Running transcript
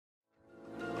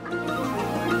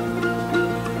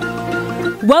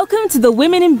Welcome to the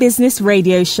Women in Business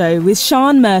radio show with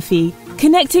Sian Murphy,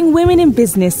 connecting women in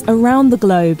business around the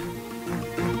globe.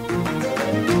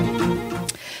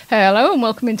 Hello and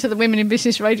welcome into the Women in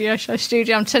Business radio show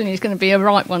studio. I'm telling you, it's going to be a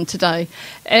right one today.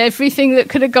 Everything that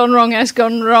could have gone wrong has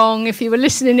gone wrong. If you were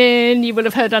listening in, you would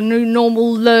have heard a new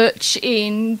normal lurch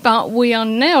in, but we are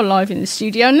now live in the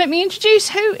studio. And let me introduce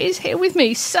who is here with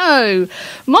me. So,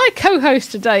 my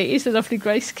co-host today is the lovely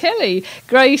Grace Kelly.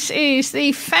 Grace is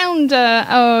the founder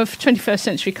of 21st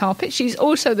Century Carpet. She's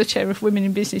also the chair of Women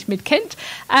in Business Mid-Kent.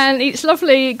 And it's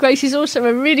lovely. Grace is also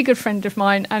a really good friend of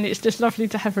mine, and it's just lovely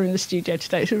to have her in the studio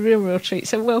today. It's a real treat.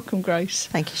 So welcome, Grace.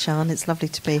 Thank you, Sian. It's lovely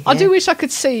to be here. I do wish I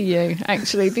could see you,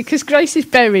 actually, because Grace is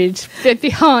buried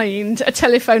behind a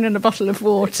telephone and a bottle of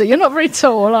water. You're not very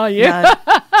tall, are you? No,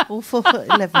 all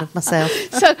 4'11" of myself.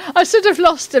 So I sort of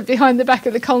lost her behind the back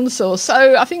of the console.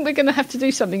 So I think we're going to have to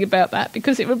do something about that,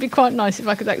 because it would be quite nice if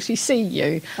I could actually see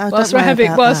you whilst we're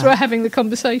having the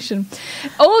conversation.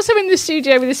 Also in the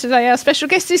studio with us today, our special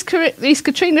guest is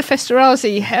Katrina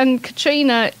Festorazzi, and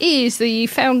Katrina is the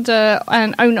founder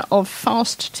and owner of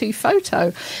Fast to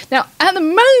Photo. Now, at the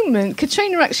moment,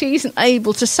 Katrina actually isn't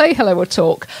able to say hello or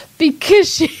talk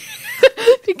because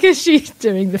she's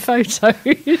doing the photos.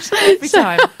 Every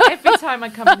time I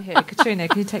come in here, Katrina,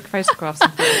 can you take photographs?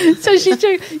 So she's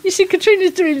doing. You see,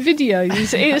 Katrina's doing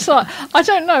videos. It's like, I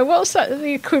don't know, what's that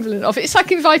the equvalent of? It's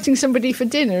like inviting somebody for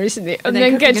dinner, isn't it? And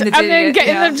then getting them to do the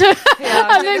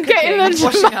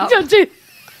cooking.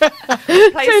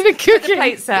 Put the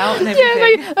plates out and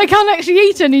everything. Yeah, they can't actually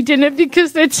eat any dinner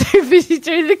because they're too busy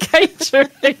doing the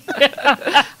catering.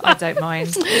 I don't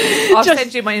mind. I'll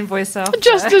send you my invoice after.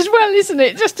 Just as well, isn't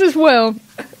it? Just as well.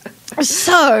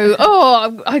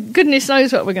 So, goodness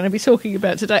knows what we're going to be talking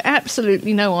about today.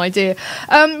 Absolutely no idea.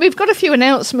 We've got a few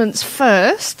announcements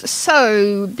first.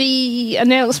 So, the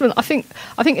announcement, I think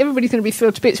everybody's going to be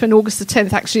thrilled to bits when August the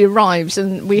 10th actually arrives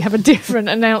and we have a different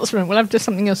announcement. We'll have just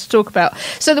something else to talk about.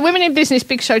 So, the Women in Business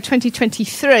Big Show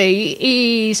 2023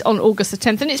 is on August the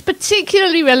 10th, and it's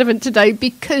particularly relevant today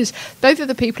because both of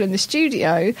the people in the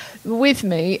studio with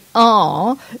me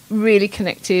are really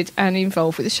connected and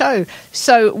involved with the show.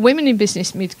 So, Women in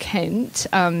Business Mid-Kent,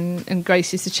 and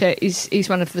Grace is the chair, is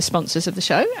one of the sponsors of the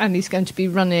show, and he's going to be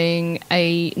running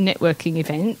a networking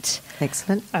event.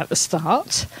 Excellent. At the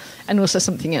start, and also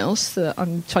something else that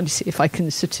I'm trying to see if I can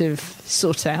sort of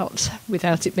sort out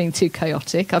without it being too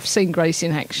chaotic. I've seen Grace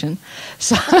in action,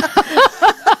 so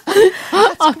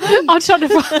I'm trying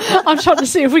to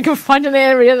see if we can find an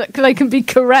area that they can be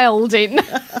corralled in,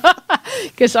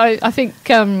 because I think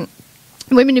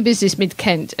Women in Business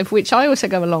Mid-Kent, of which I also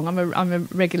go along, I'm a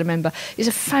regular member, is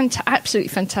a absolutely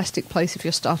fantastic place if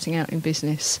you're starting out in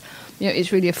business. You know,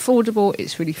 it's really affordable,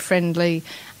 it's really friendly,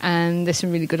 and there's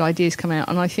some really good ideas come out.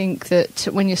 And I think that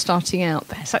when you're starting out,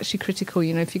 that's actually critical.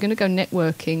 You know, if you're going to go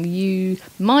networking,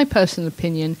 my personal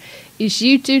opinion is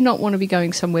you do not want to be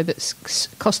going somewhere that's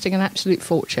costing an absolute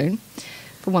fortune,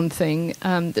 for one thing,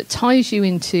 that ties you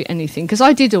into anything. Because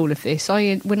I did all of this.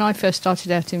 When I first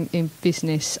started out in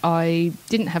business, I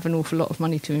didn't have an awful lot of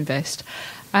money to invest.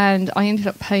 And I ended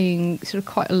up paying sort of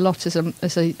quite a lot as an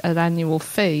annual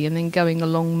fee and then going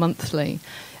along monthly.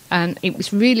 And it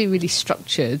was really, really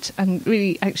structured and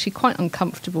really actually quite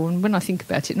uncomfortable. And when I think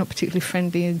about it, not particularly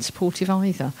friendly and supportive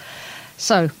either.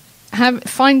 So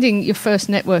finding your first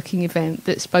networking event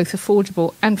that's both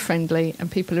affordable and friendly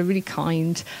and people are really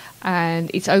kind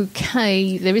and it's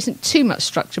okay, there isn't too much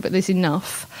structure but there's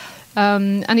enough,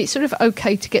 and it's sort of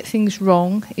okay to get things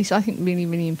wrong is, I think, really,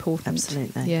 really important.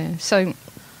 Absolutely. Yeah. So,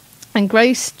 and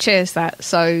Grace chairs that,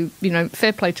 so, you know,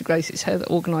 fair play to Grace, it's her that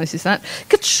organises that.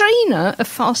 Katrina of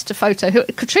Fast to Photo,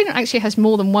 Katrina actually has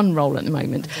more than one role at the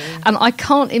moment, and I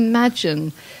can't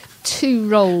imagine two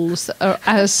roles that are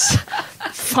as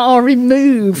far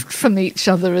removed from each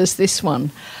other as this one.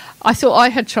 I thought I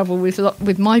had trouble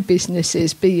with my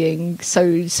businesses being so,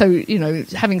 you know,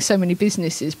 having so many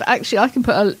businesses, but actually I can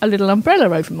put a little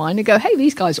umbrella over mine and go, hey,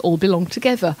 these guys all belong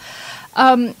together.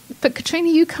 But Katrina,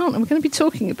 you can't, and we're going to be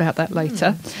talking about that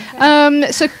later.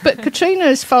 Okay. But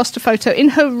Katrina's Fast to Photo, in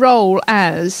her role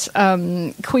as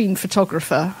Queen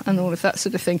Photographer and all of that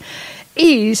sort of thing,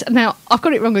 is, now I've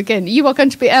got it wrong again, you are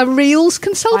going to be our Reels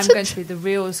consultant? I'm going to be the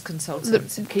Reels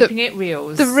consultant, keeping it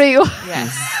Reels. The Reel.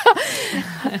 Yes.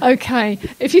 Okay,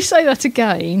 if you say that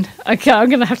again, okay, I'm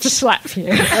going to have to slap you.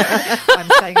 I'm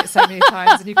saying it so many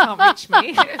times and you can't reach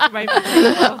me.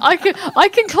 I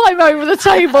can climb over the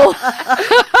table.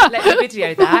 Let me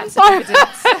video that.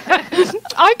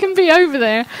 I can be over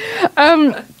there.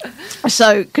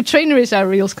 So Katrina is our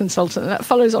Reels consultant, and that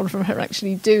follows on from her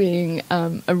actually doing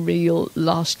a Reel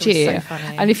last year. So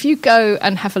funny. And if you go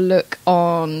and have a look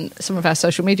on some of our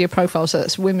social media profiles, so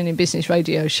that's Women in Business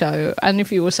Radio Show, and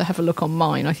if you also have a look on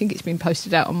mine, I think it's been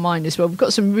posted out on mine as well. We've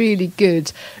got some really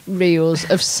good Reels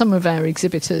of some of our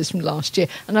exhibitors from last year,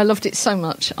 and I loved it so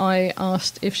much. I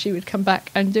asked if she would come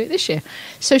back and do it this year.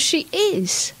 So she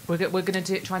is. We're going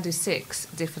to try and do 6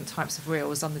 different types of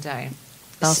reels on the day.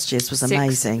 Last year's was 6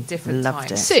 amazing. different Loved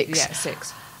types. it. 6? Yeah,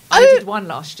 6. I did 1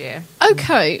 last year.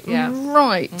 Okay, Yeah.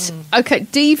 right. Okay,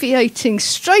 deviating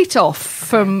straight off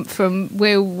from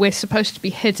where we're supposed to be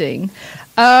heading.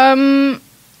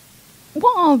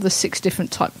 What are the 6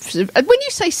 different types of... When you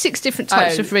say 6 different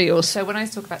types of reels... So when I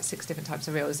talk about 6 different types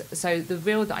of reels, so the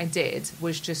reel that I did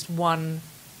was just 1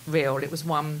 reel. It was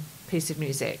 1 piece of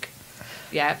music.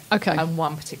 Yeah. Okay. And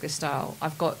 1 particular style.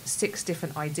 I've got 6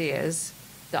 different ideas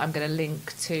that I'm going to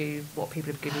link to what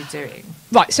people are going to be doing.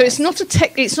 Right, so it's not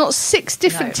it's not 6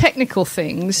 different No. technical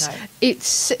things. No.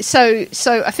 It's so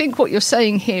I think what you're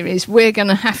saying here is we're going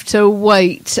to have to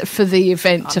wait for the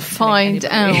event to find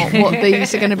telling out anybody. what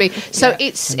these are going to be. So The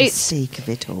it's mystique of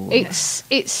it all. it's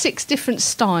 6 different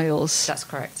styles That's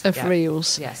correct. of Yeah.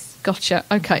 reels. Yes. Gotcha.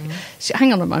 Okay. So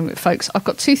hang on a moment, folks. I've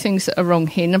got 2 things that are wrong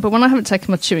here. Number 1, I haven't taken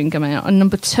my chewing gum out. And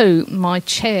number 2, my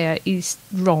chair is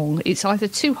wrong. It's either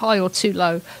too high or too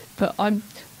low. But I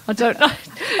don't know.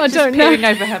 I don't know. Peering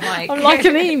over her mic. I'm like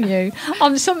an emu.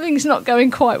 Something's not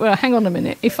going quite well. Hang on a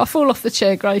minute. If I fall off the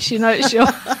chair, Grace, you know it's your...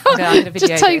 I'm going to video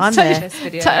Just take- I'm take- there. this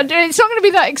video. It's not going to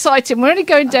be that exciting. We're only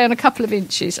going down a couple of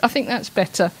inches. I think that's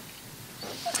better.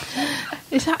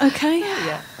 Is that okay?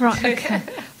 Yeah. Right, okay.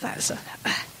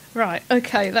 Right,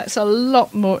 okay, that's a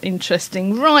lot more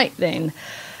interesting. Right then.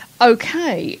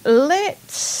 Okay,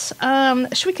 let's...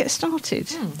 should we get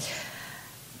started?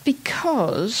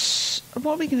 Because...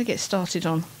 What are we going to get started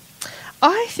on?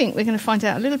 I think we're going to find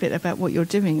out a little bit about what you're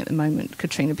doing at the moment,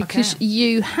 Katrina, because Okay.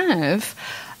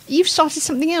 you've started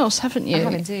something else, haven't you? I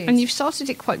have indeed. And you've started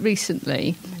it quite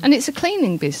recently. And it's a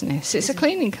cleaning business. It's a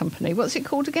cleaning company. What's it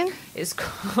called again? It's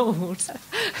called...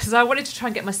 So I wanted to try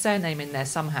and get my surname in there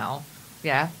somehow.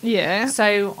 Yeah. Yeah.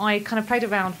 So I kind of played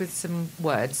around with some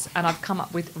words, and I've come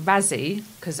up with Razzie,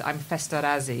 because I'm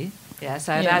Festorazzi. Yeah,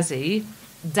 so Yeah. Razzie,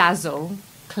 Dazzle,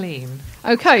 Clean.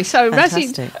 Okay, so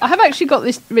Fantastic. Razzie... I have actually got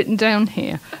this written down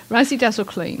here. Razzie Dazzle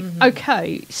Clean.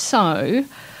 Okay, so...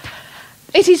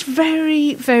 It is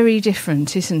very, very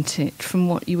different, isn't it, from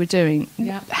what you were doing?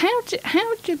 Yeah. How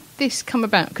did this come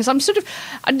about? Because I'm sort of...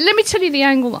 let me tell you the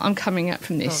angle that I'm coming at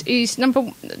from this. Is number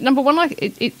one,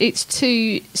 it's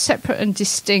 2 separate and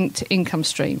distinct income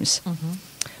streams.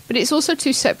 But it's also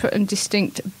 2 separate and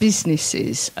distinct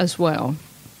businesses as well.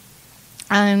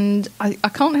 And I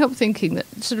can't help thinking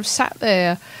that sort of sat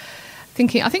there...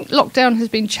 I think lockdown has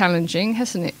been challenging,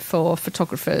 hasn't it, for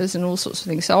photographers and all sorts of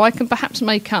things. So I can perhaps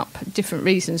make up different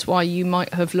reasons why you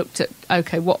might have looked at,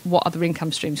 okay, what other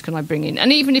income streams can I bring in?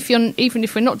 And even if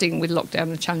we're not dealing with lockdown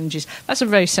and challenges, that's a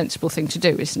very sensible thing to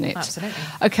do, isn't it? Absolutely.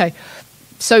 Okay.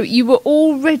 So you were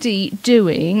already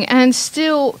doing and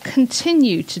still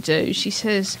continue to do, she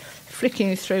says,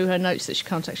 flicking through her notes that she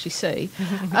can't actually see.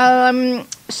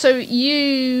 So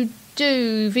you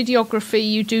do videography,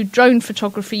 you do drone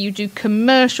photography, you do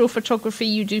commercial photography,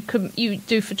 you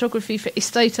do photography for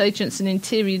estate agents and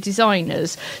interior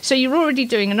designers. So you're already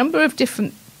doing a number of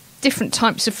different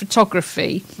types of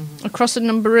photography across a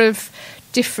number of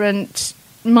different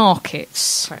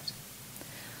markets. Correct.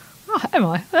 Oh, am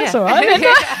I? That's Yeah. all right.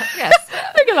 Yes.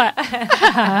 Look at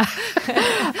that.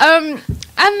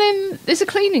 And then there's a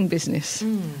cleaning business.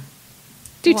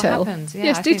 Do What tell. happened? Yeah,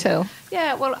 Yes, I do think- tell.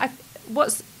 Yeah, well,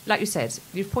 like you said,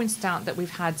 you've pointed out that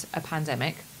we've had a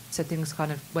pandemic, so things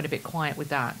kind of went a bit quiet with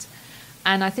that.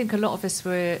 And I think a lot of us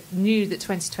knew that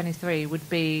 2023 would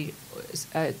be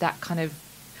that kind of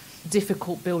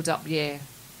difficult build-up year.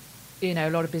 You know,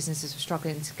 a lot of businesses were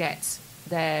struggling to get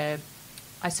their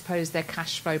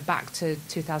cash flow back to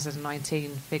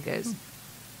 2019 figures.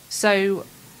 So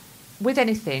with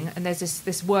anything, and there's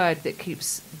this word that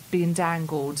keeps being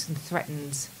dangled and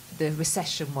threatened, the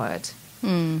recession word.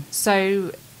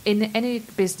 So in any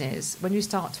business, when you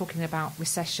start talking about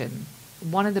recession,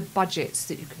 one of the budgets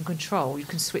that you can control, you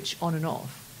can switch on and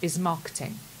off, is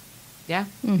marketing. Yeah?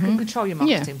 You can control your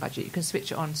marketing budget. You can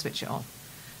switch it on, switch it off.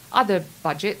 Other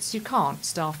budgets, you can't.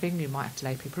 Staffing, you might have to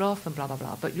lay people off and blah, blah,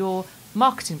 blah. But your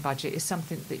marketing budget is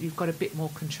something that you've got a bit more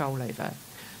control over.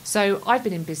 So I've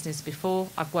been in business before.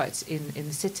 I've worked in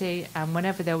the city. And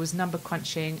whenever there was number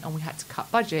crunching and we had to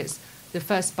cut budgets, the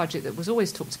first budget that was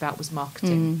always talked about was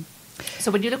marketing.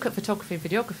 So when you look at photography and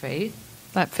videography,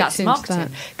 That fits That's into marketing.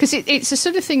 that. Because it's the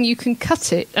sort of thing you can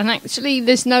cut it, and actually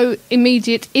there's no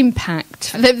immediate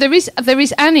impact. There is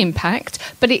an impact,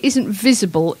 but it isn't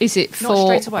visible, is it? Not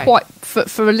straight away.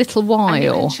 For a little while. And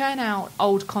you can churn out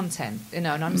old content, and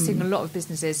I'm seeing a lot of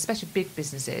businesses, especially big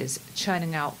businesses,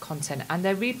 churning out content, and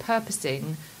they're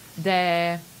repurposing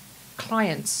their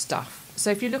client stuff. So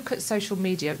if you look at social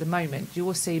media at the moment, you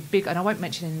will see big, and I won't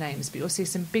mention any names, but you'll see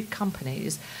some big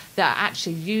companies that are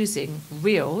actually using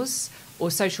reels or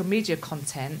social media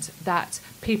content that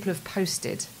people have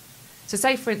posted. So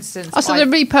say, for instance... So they're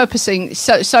repurposing.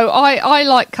 So I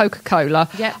like Coca-Cola.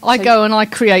 Yeah, I so go and I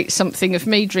create something of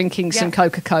me drinking some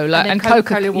Coca-Cola. And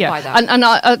Coca-Cola will buy that. And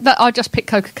I just pick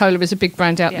Coca-Cola as a big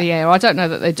brand out the air. I don't know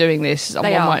that they're doing this.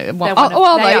 They are. Are they?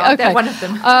 Okay. They're one of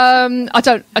them.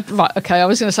 Right, okay. I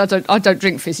was going to say I don't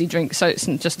drink fizzy drinks, so it's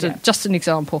just an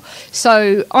example.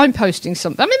 So I'm posting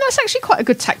something. I mean, that's actually quite a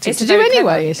good tactic to do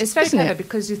anyway. It's very clever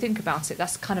because you think about it,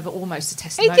 that's kind of almost a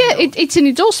testimonial. It's an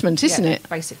endorsement, isn't it?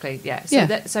 Basically, yeah.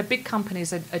 So big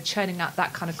companies are churning out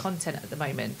that kind of content at the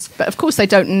moment. But of course, they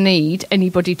don't need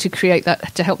anybody to create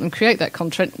that, to help them create that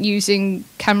content using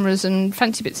cameras and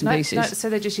fancy bits and pieces. No, so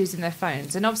they're just using their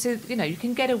phones. And obviously, you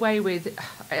can get away with...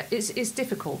 It's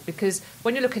difficult because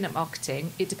when you're looking at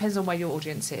marketing, it depends on where your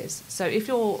audience is. So if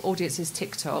your audience is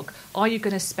TikTok, are you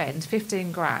going to spend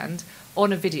 15 grand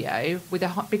on a video with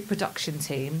a big production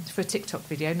team for a TikTok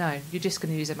video? No, you're just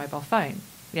going to use a mobile phone.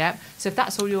 Yeah. So if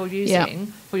that's all you're using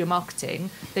for your marketing,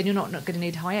 then you're not going to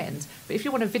need high end. But if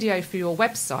you want a video for your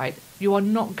website, you are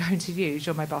not going to use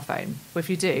your mobile phone. Or if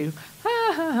you do,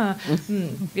 the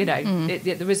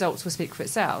results will speak for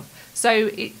itself. So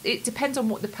it depends on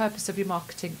what the purpose of your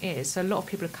marketing is. So a lot of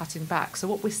people are cutting back. So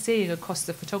what we're seeing across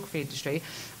the photography industry,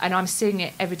 and I'm seeing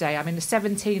it every day. I mean,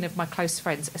 17 of my close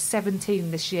friends,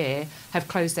 17 this year, have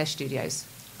closed their studios.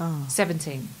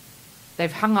 17. They've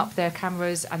hung up their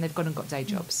cameras and they've gone and got day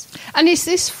jobs. And is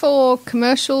this for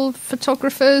commercial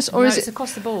photographers, or is it's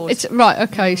across the board? It's right.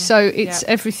 Okay, so it's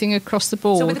everything across the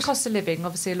board. So with the cost of living,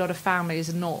 obviously, a lot of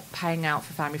families are not paying out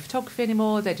for family photography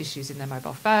anymore. They're just using their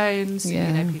mobile phones.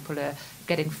 Yeah. People are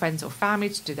getting friends or family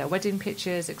to do their wedding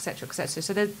pictures, etc., etc.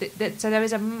 So there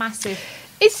is a massive.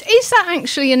 Is that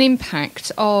actually an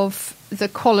impact of the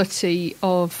quality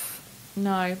of?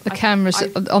 No. The cameras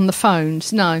on the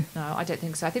phones? No. No, I don't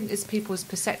think so. I think it's people's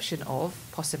perception of,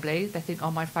 possibly. They think,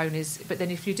 my phone is... But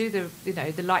then if you do the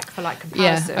like-for-like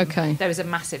comparison, there is a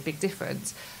massive, big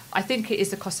difference. I think it is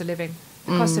the cost of living.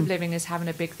 The cost of living is having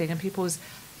a big thing, and people's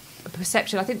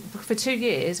perception... I think for 2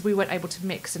 years, we weren't able to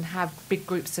mix and have big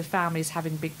groups of families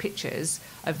having big pictures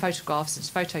and photographs and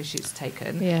photo shoots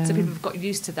taken. Yeah. So people have got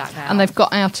used to that now. And they've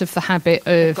got out of the habit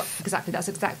of... Exactly, that's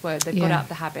the exact word. They've got out of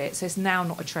the habit. So it's now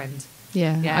not a trend.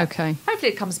 Yeah, okay.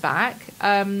 Hopefully it comes back.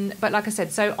 But like I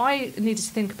said, so I needed to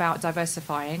think about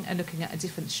diversifying and looking at a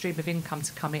different stream of income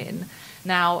to come in.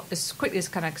 Now, as quickly as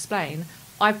can I explain,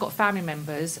 I've got family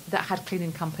members that had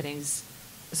cleaning companies.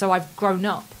 So I've grown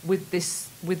up with this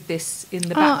in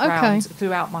the background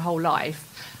throughout my whole life,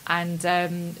 and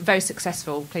very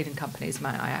successful cleaning companies, may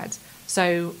I add.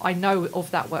 So I know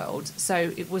of that world.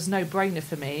 So it was no-brainer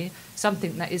for me.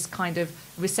 Something that is kind of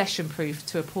recession-proof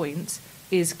to a point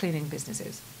is cleaning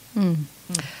businesses.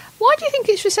 Why do you think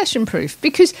it's recession-proof?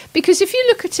 Because if you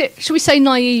look at it, shall we say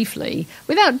naively,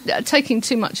 without taking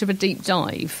too much of a deep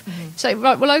dive, say,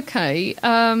 right, well, okay,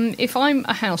 if I'm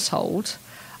a household,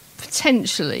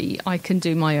 potentially I can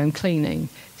do my own cleaning.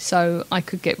 So I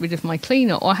could get rid of my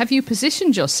cleaner. Or have you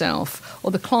positioned yourself,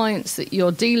 or the clients that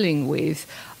you're dealing with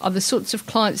are the sorts of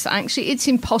clients that actually it's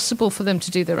impossible for them to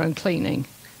do their own cleaning?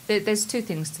 There's two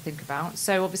things to think about.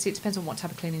 So obviously it depends on what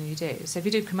type of cleaning you do. So if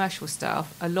you do commercial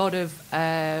stuff, a lot of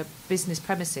business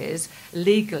premises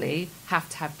legally have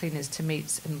to have cleaners to meet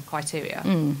some criteria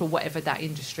for whatever that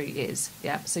industry is.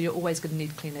 Yeah. So you're always going to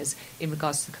need cleaners in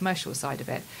regards to the commercial side of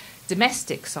it.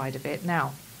 Domestic side of it,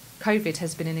 now, COVID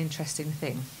has been an interesting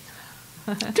thing.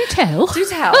 Do tell. Do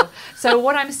tell. So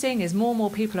what I'm seeing is more and more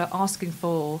people are asking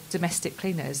for domestic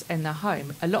cleaners in their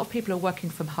home. A lot of people are working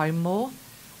from home more,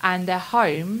 and their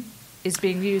home is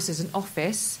being used as an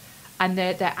office, and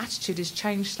their attitude has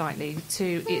changed slightly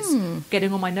to it's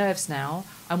getting on my nerves now.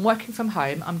 I'm working from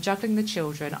home, I'm juggling the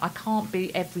children, I can't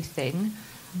be everything,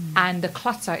 and the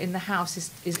clutter in the house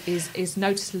is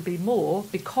noticeably more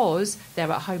because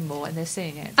they're at home more and they're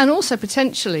seeing it. And also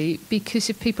potentially because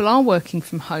if people are working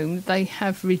from home, they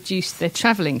have reduced their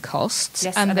travelling costs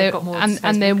and their got more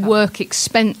and their work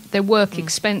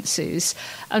expenses,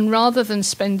 and rather than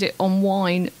spend it on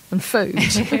wine and food,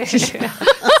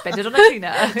 spend it on a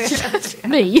cleaner.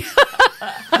 Me.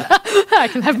 I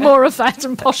can have more of that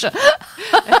and posher.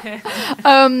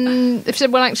 They've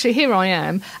said, well, actually, here I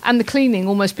am. And the cleaning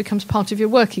almost becomes part of your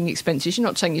working expenses. You're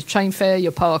not saying your train fare,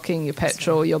 your parking, your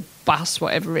petrol, your bus,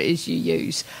 whatever it is you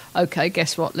use. Okay,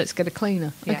 guess what? Let's get a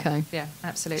cleaner. Yeah, okay. Yeah,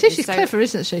 absolutely. She's clever,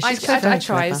 isn't she? She's clever. I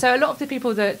try. So a lot of the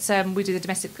people that we do the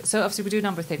domestic... So obviously we do a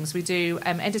number of things. We do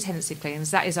end of tenancy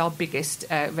cleans. That is our biggest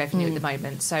revenue at the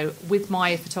moment. So with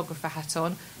my photographer hat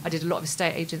on, I did a lot of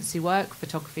estate agency work,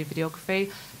 photography,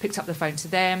 videography, picked up the phone to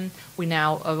them. We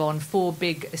now are on 4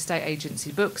 big estate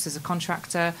agency books as a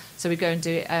contractor. So we go and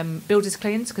do builders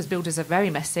cleans, because builders are very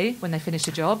messy when they finish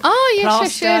a job. Oh, yes,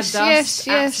 Plaster, yes, dust,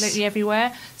 yes. absolutely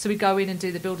everywhere. So we go in and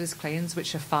do the builders cleans,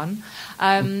 which are fun.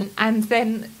 And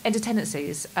then end of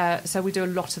tenancies. So we do a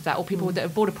lot of that. Or people that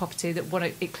have bought a property that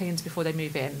want it cleaned before they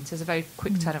move in. So it's a very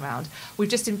quick turnaround. We've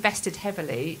just invested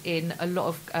heavily in a lot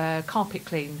of carpet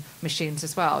clean machines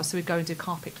as well. So we go and do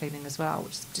carpet cleaning as well,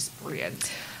 which is just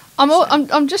brilliant.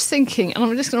 I'm just thinking, and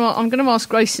I'm going to ask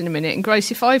Grace in a minute. And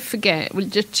Grace, if I forget, we'll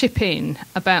just chip in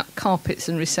about carpets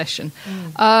and recession.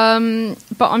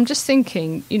 But I'm just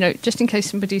thinking, just in case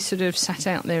somebody sort of sat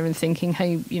out there and thinking,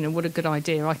 hey, what a good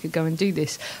idea, I could go and do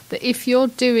this. That if you're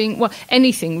doing, well,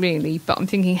 anything really, but I'm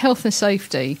thinking health and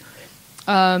safety,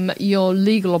 your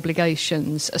legal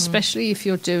obligations, especially if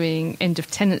you're doing end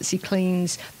of tenancy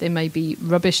cleans. There may be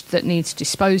rubbish that needs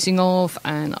disposing of,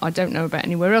 and I don't know about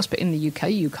anywhere else, but in the UK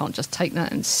you can't just take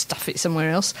that and stuff it somewhere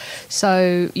else.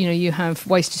 So you have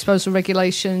waste disposal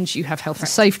regulations, you have health and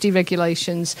safety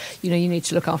regulations. You need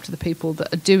to look after the people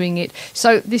that are doing it.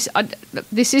 So this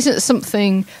isn't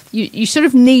something you sort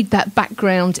of need that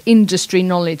background industry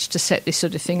knowledge to set this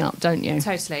sort of thing up, don't you?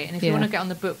 Totally. And if you want to get on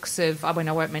the books of, I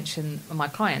won't mention my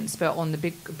clients, but on the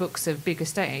big books of big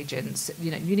estate agents,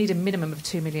 you need a minimum of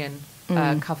 2 million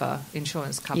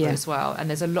insurance cover as well. And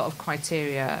there's a lot of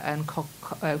criteria and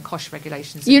cost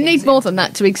regulations. You need more than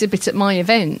that to exhibit at my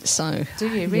event. So do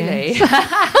you really?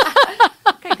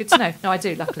 Okay, good to know. No, I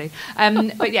do, luckily.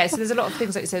 But yeah, so there's a lot of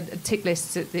things, like you said, tick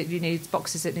lists that you need,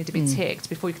 boxes that need to be ticked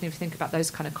before you can even think about those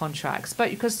kind of contracts.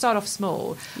 But you could start off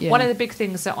small. Yeah. One of the big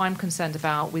things that I'm concerned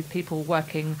about with people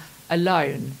working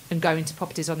alone and going to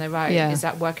properties on their own is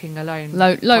that working alone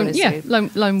policy.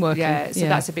 Loan working. Yeah, so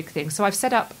that's a big thing. So I've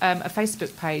set up a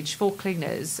Facebook page for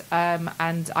cleaners,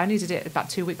 and I needed it about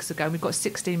 2 weeks ago, and we've got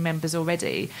 16 members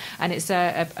already, and it's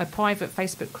a private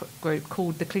Facebook group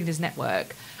called the Cleaners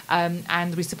Network.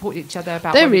 And we support each other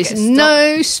about. There is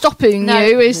no stopping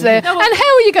you, is there? No, and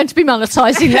how are you going to be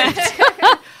monetising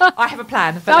that? I have a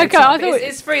plan. But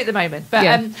it's free at the moment. But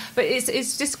but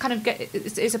it's just kind of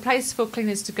it's a place for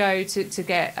cleaners to go to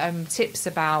get tips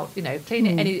about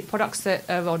cleaning, any products that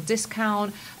are on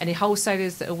discount, any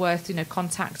wholesalers that are worth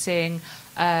contacting.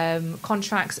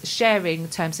 Contracts, sharing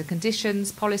terms and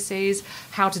conditions, policies,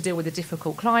 how to deal with a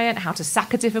difficult client, how to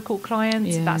sack a difficult client,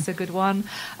 that's a good one,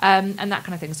 and that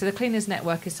kind of thing. So the Cleaners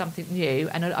Network is something new,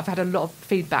 and I've had a lot of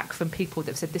feedback from people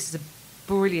that have said this is a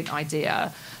brilliant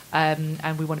idea,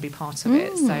 and we want to be part of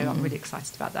it. So I'm really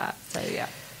excited about that. So yeah.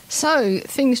 So,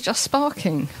 things just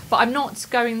sparking. But I'm not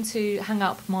going to hang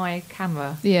up my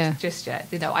camera just yet.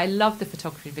 I love the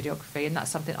photography and videography, and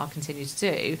that's something I'll continue to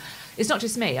do. It's not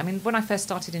just me. I mean, when I first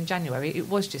started in January, it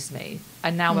was just me.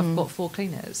 And now I've got 4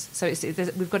 cleaners. So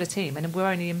we've got a team, and we're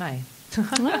only in May.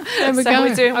 There we go.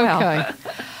 We're doing well. Okay.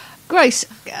 Grace,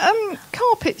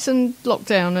 carpets and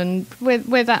lockdown and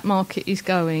where that market is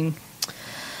going.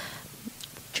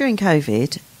 During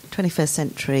COVID, 21st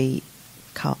century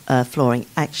flooring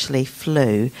actually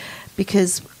flew,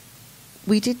 because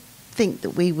we did think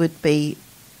that we would be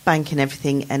banking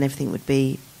everything and everything would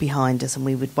be behind us and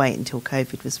we would wait until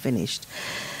COVID was finished.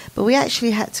 But we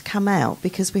actually had to come out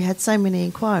because we had so many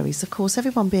inquiries. Of course,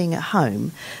 everyone being at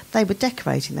home, they were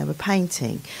decorating, they were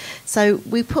painting. So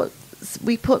we put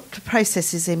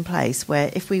processes in place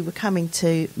where if we were coming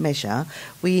to measure,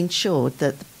 we ensured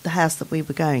that the house that we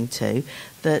were going to,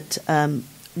 that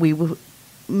we were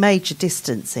major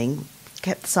distancing,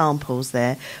 kept samples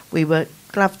there. We were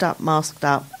gloved up, masked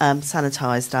up,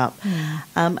 sanitised up.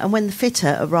 And when the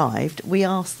fitter arrived, we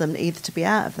asked them either to be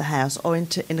out of the house or in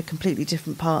a completely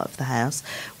different part of the house,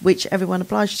 which everyone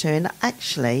obliged to. And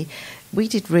actually, we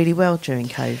did really well during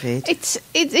COVID.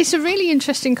 It's a really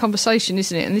interesting conversation,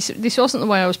 isn't it? And this wasn't the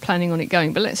way I was planning on it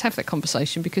going, but let's have that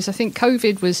conversation, because I think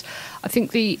COVID was,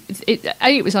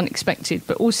 it was unexpected,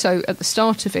 but also at the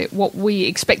start of it, what we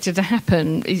expected to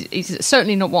happen is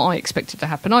certainly not what I expected to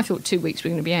happen. I thought 2 weeks we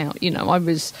were going to be out. I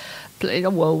was,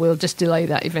 well, we'll just delay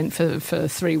that event for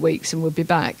 3 weeks and we'll be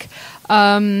back.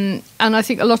 And I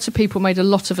think a lot of people made a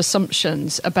lot of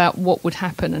assumptions about what would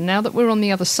happen. And now that we're on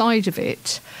the other side of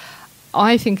it,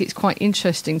 I think it's quite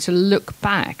interesting to look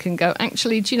back and go,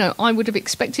 actually, do you know, I would have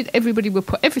expected everybody would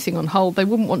put everything on hold. They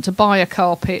wouldn't want to buy a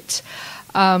carpet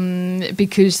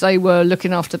because they were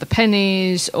looking after the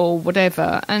pennies or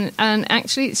whatever. And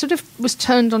actually it sort of was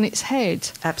turned on its head.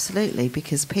 Absolutely,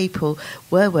 because people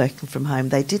were working from home.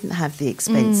 They didn't have the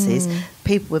expenses.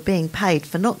 People were being paid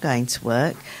for not going to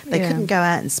work. They couldn't go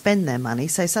out and spend their money.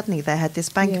 So suddenly they had this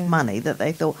bank of money that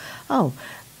they thought, oh,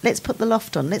 let's put the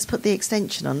loft on, let's put the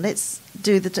extension on, let's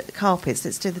do the carpets,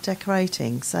 let's do the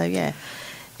decorating. So, yeah,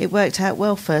 it worked out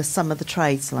well for some of the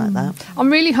trades like that.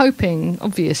 I'm really hoping,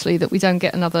 obviously, that we don't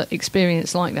get another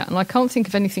experience like that. And I can't think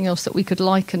of anything else that we could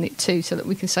liken it to so that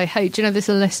we can say, hey, do you know, there's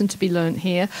a lesson to be learnt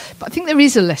here. But I think there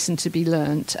is a lesson to be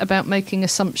learnt about making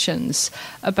assumptions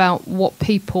about what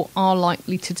people are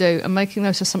likely to do and making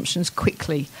those assumptions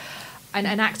quickly. And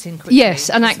acting quickly. Yes,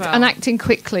 and acting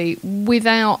quickly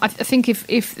without... I think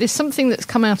if there's something that's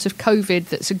come out of COVID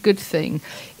that's a good thing,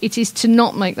 it is to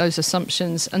not make those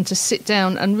assumptions and to sit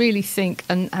down and really think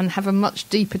and have a much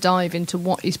deeper dive into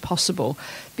what is possible.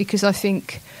 Because I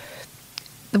think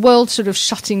the world sort of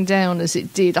shutting down as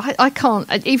it did, I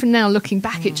can't... Even now, looking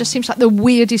back, it just seems like the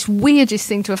weirdest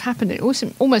thing to have happened. It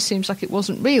almost seems like it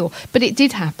wasn't real. But it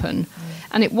did happen,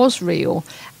 and it was real.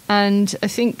 And I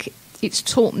think... it's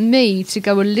taught me to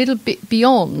go a little bit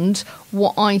beyond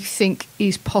what I think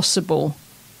is possible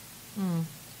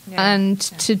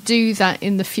to do that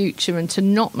in the future and to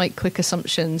not make quick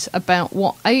assumptions about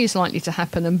what A is likely to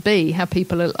happen and B, how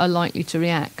people are likely to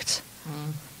react.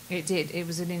 It did. It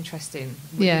was an interesting...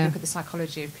 When you look at the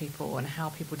psychology of people and how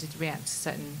people did react to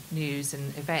certain news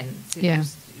and events. It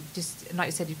was just, like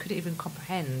you said, you couldn't even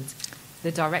comprehend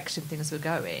the direction things were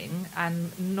going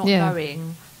and not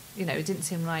knowing... You know, it didn't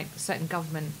seem like certain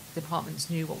government departments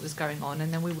knew what was going on,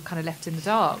 and then we were kind of left in the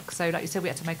dark. So, like you said, we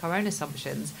had to make our own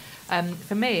assumptions.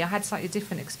 For me, I had slightly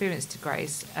different experience to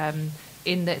Grace,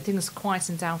 in that things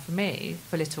quietened down for me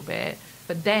for a little bit.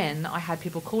 But then I had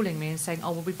people calling me and saying,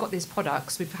 oh, well, we've got these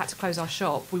products, we've had to close our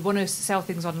shop, we want to sell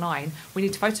things online, we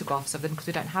need photographs of them because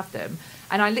we don't have them.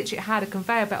 And I literally had a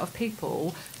conveyor belt of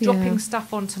people dropping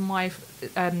stuff onto my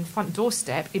front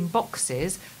doorstep in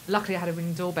boxes. Luckily, I had a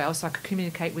Ring doorbell, so I could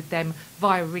communicate with them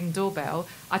via Ring doorbell.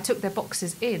 I took their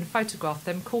boxes in, photographed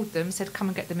them, called them, said, come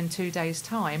and get them in 2 days'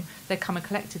 time. They come and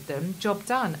collected them, job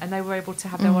done. And they were able to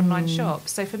have their online shop.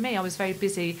 So for me, I was very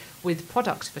busy with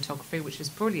product photography, which was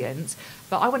brilliant.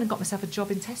 But I went and got myself a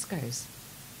job in Tesco's,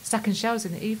 stacking shelves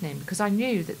in the evening, because I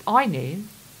knew that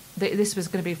this was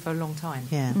going to be for a long time.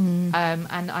 Yeah.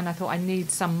 And I thought I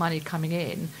need some money coming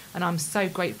in. And I'm so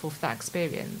grateful for that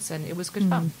experience. And it was good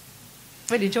fun.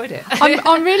 Really enjoyed it.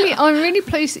 I'm really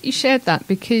pleased that you shared that,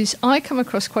 because I come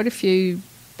across quite a few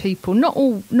people, not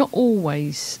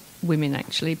always women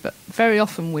actually, but very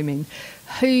often women,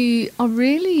 who are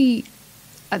really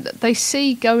they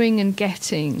see going and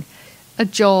getting a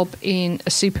job in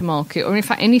a supermarket, or in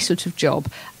fact any sort of job,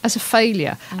 as a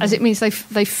failure, as it means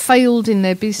they failed in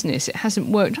their business. It hasn't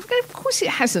worked. Of course it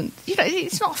hasn't. You know,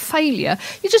 it's not a failure.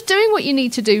 You're just doing what you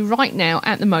need to do right now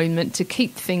at the moment to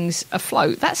keep things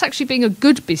afloat. That's actually being a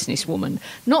good businesswoman,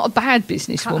 not a bad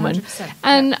businesswoman. 100%,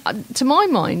 and to my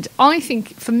mind, I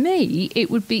think for me it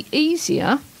would be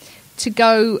easier to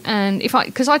go and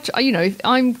because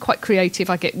I'm quite creative,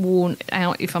 I get worn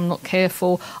out if I'm not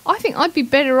careful. I think I'd be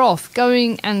better off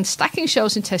going and stacking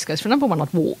shelves in Tesco's. For number one,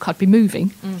 I'd walk, I'd be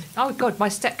moving. Oh God, my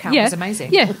step count was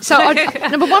amazing. Yeah, so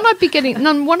number one, I'd be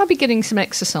getting some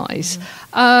exercise,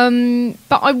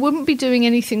 but I wouldn't be doing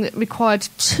anything that required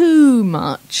too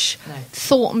much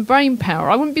thought and brain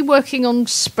power. I wouldn't be working on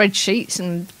spreadsheets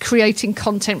and creating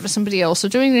content for somebody else or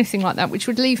doing anything like that, which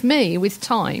would leave me with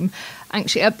time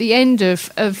actually at the end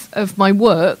of my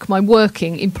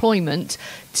working employment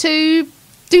to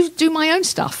do my own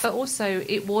stuff. But also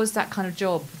it was that kind of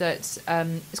job that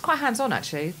it's quite hands-on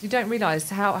actually. You don't realise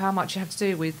how much you have to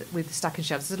do with stacking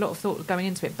shelves. There's a lot of thought going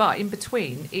into it, but in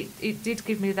between it did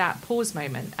give me that pause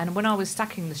moment. And when I was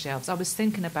stacking the shelves, I was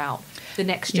thinking about the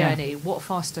next journey, what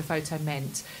faster photo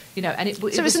meant, you know. And it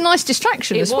was a nice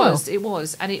distraction as well. It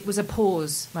was, and it was a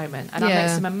pause moment. And I met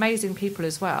some amazing people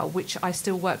as well, which I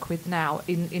still work with now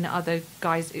in other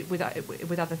guys with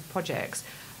other projects.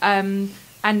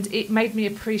 And it made me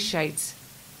appreciate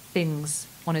things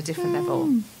on a different level,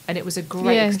 and it was a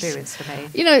great experience for me.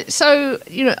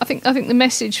 I think the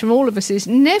message from all of us is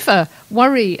never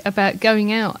worry about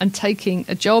going out and taking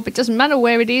a job. It doesn't matter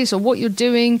where it is or what you're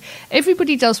doing.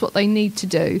 Everybody does what they need to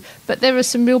do, but there are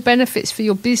some real benefits for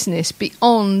your business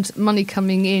beyond money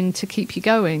coming in to keep you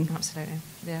going. Absolutely.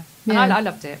 Yeah. And I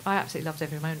loved it. I absolutely loved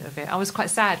every moment of it. I was quite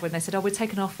sad when they said, we're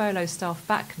taking our furlough staff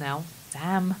back now.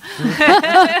 Damn.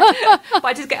 But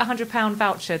I did get a £100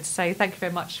 voucher to say thank you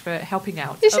very much for helping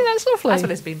out. Isn't that lovely? As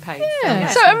well as being paid. Yeah.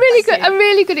 So a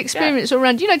really good experience all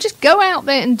around. You know, just go out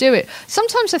there and do it.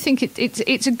 Sometimes I think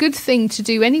it's a good thing to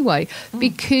do anyway,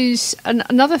 because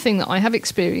another thing that I have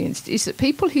experienced is that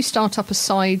people who start up a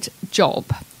side job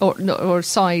or a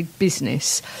side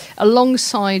business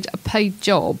alongside a paid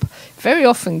job very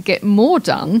often get more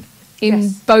done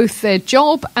in both their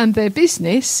job and their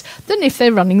business than if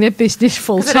they're running their business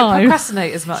full time. They don't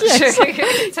procrastinate as much.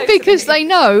 Yes. Because they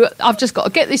know, I've just got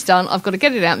to get this done, I've got to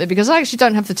get it out there, because I actually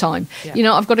don't have the time. Yeah. You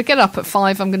know, I've got to get up at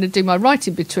 5, I'm going to do my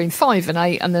writing between 5 and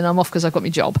 8, and then I'm off because I've got my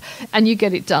job. And you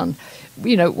get it done.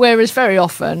 You know, whereas very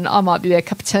often I might be there,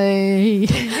 cup of tea.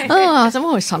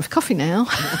 It's time for coffee now.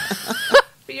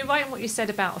 But you're right in what you said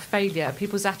about failure.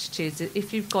 People's attitudes,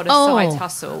 if you've got a side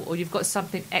hustle or you've got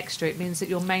something extra, it means that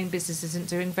your main business isn't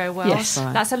doing very well. Yes.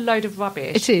 Right. That's a load of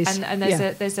rubbish. It is. And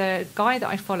there's a guy that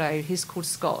I follow, he's called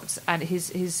Scott, and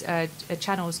his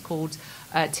channel is called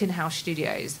Tin House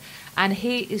Studios. And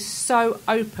he is so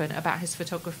open about his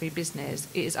photography business.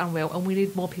 It is unreal, and we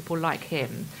need more people like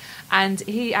him. And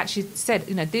he actually said,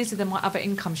 you know, these are my other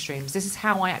income streams. This is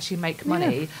how I actually make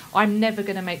money. Yeah. I'm never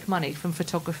going to make money from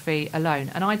photography alone.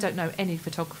 And I don't know any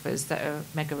photographers that are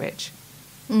mega rich.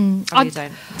 I really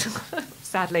don't,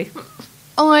 sadly.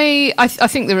 I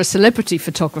think there are celebrity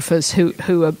photographers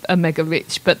who are mega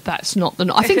rich, but that's not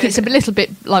the. I think it's a little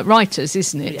bit like writers,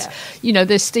 isn't it? Yeah. You know,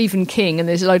 there's Stephen King, and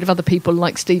there's a load of other people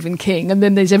like Stephen King, and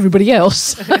then there's everybody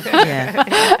else,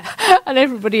 and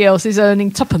everybody else is earning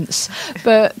tuppence.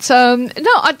 But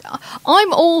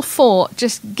I'm all for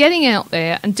just getting out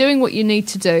there and doing what you need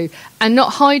to do, and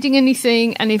not hiding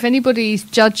anything. And if anybody's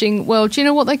judging, well, do you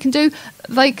know what they can do?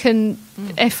 They can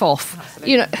F off.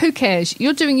 Absolutely. You know, who cares?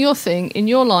 You're doing your thing in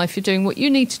your life. You're doing what you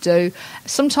need to do.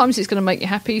 Sometimes it's going to make you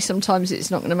happy. Sometimes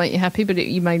it's not going to make you happy, but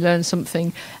you may learn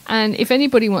something. And if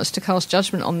anybody wants to cast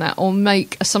judgment on that or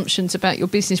make assumptions about your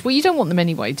business, well, you don't want them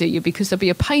anyway, do you? Because they'll be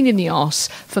a pain in the arse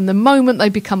from the moment they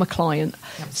become a client.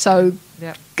 So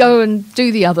go and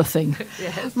do the other thing.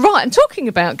 Yes. Right, and talking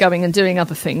about going and doing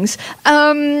other things,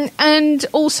 and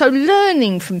also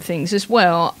learning from things as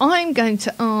well, I'm going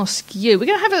to ask you, we're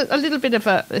going to have a little bit of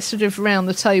a sort of round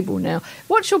the table now.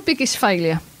 What's your biggest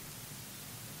failure?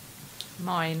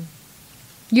 Mine.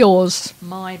 Yours.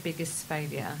 My biggest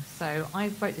failure. So I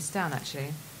wrote this down,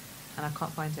 actually, and I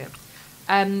can't find it.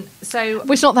 Well,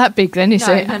 it's not that big then, is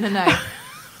it? No.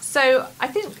 So I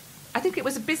think it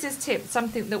was a business tip,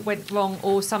 something that went wrong,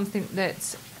 or something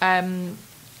that I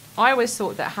always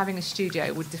thought that having a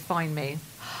studio would define me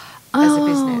as a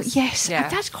business. Yes,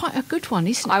 that's quite a good one,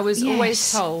 isn't it? I was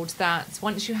always told that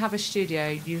once you have a studio,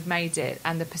 you've made it,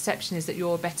 and the perception is that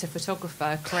you're a better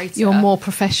photographer, creator. You're more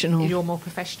professional. You're more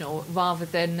professional, rather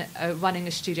than running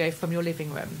a studio from your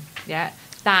living room. Yeah.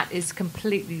 That is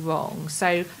completely wrong.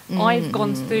 So I've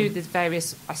gone through the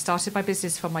various. I started my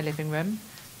business from my living room.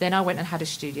 Then I went and had a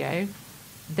studio.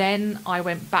 Then I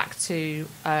went back to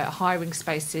hiring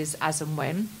spaces as and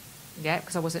when,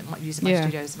 because I wasn't using my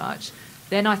studio as much.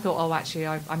 Then I thought, actually,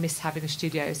 I miss having a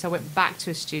studio. So I went back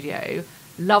to a studio,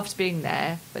 loved being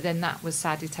there, but then that was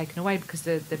sadly taken away because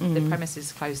the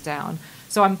premises closed down.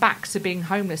 So I'm back to being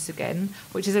homeless again,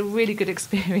 which is a really good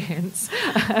experience.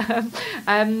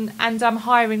 And I'm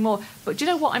hiring more. But do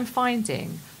you know what I'm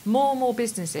finding? More and more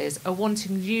businesses are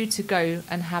wanting you to go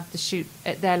and have the shoot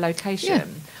at their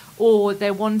location, or they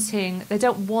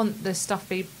don't want the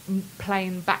stuffy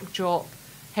plain backdrop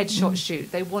headshot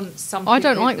shoot. They want something. I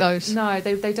don't like those. No,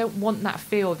 they don't want that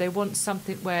feel. They want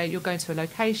something where you're going to a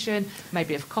location,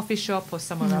 maybe a coffee shop or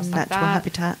somewhere else like that. Natural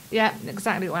habitat. Yeah,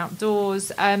 exactly, or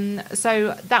outdoors.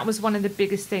 So that was one of the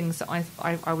biggest things that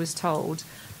I was told.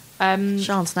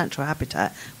 Sian's natural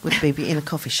habitat would be in a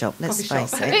coffee shop. Let's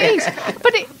face it. It is,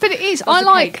 but it is.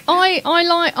 I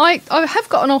have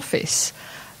got an office,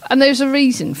 and there's a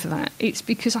reason for that. It's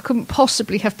because I couldn't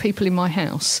possibly have people in my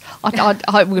house.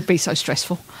 I would be so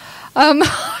stressful.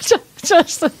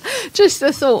 Just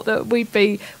the thought that we'd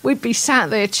be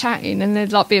sat there chatting, and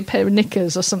there'd like be a pair of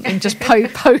knickers or something just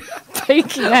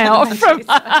peeking out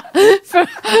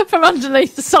from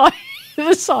underneath the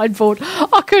sideboard.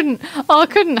 I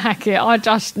couldn't hack it. I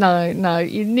just no.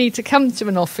 You need to come to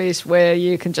an office where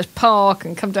you can just park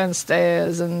and come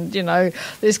downstairs, and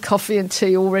there's coffee and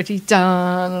tea already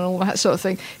done and all that sort of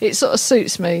thing. It sort of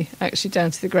suits me actually down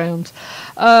to the ground.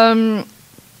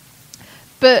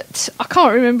 But I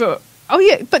can't remember. Oh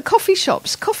yeah, but coffee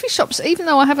shops, even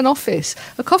though I have an office,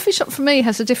 a coffee shop for me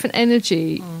has a different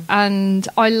energy, and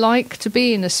I like to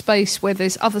be in a space where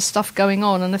there's other stuff going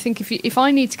on. And I think if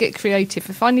I need to get creative,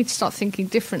 if I need to start thinking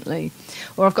differently,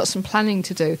 or I've got some planning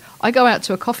to do, I go out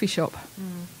to a coffee shop,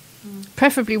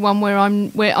 preferably one where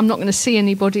I'm not going to see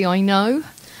anybody I know.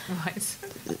 Right.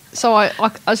 So I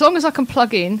as long as I can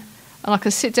plug in and I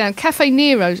can sit down. Cafe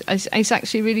Nero is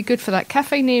actually really good for that.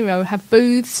 Cafe Nero have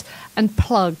booths and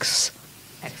plugs.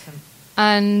 Excellent.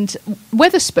 And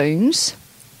Weatherspoons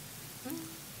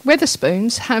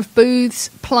have booths,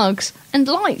 plugs, and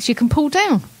lights you can pull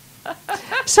down.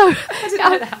 So yeah,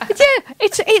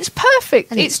 it's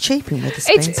perfect. And it's cheap in Weatherspoons.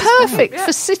 It's perfect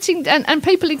for sitting down, and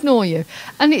people ignore you.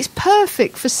 And it's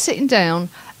perfect for sitting down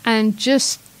and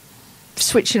just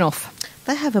switching off.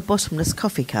 They have a bottomless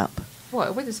coffee cup. What,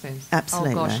 a Witherspoons?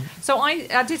 Absolutely. Oh, gosh. So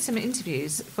I did some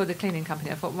interviews for the cleaning company.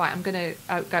 I thought, right, I'm going to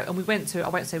go. And we went to, I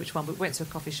won't say which one, but we went to a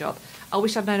coffee shop. I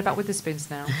wish I'd known about Witherspoons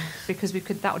now, because that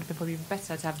would have been probably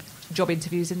better to have job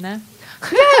interviews in there.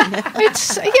 And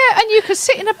you could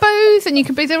sit in a booth and you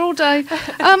could be there all day.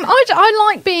 I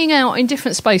like being out in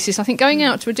different spaces. I think going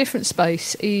out to a different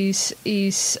space is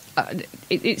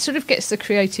it sort of gets the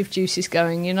creative juices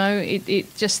going, you know.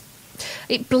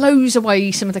 It blows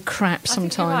away some of the crap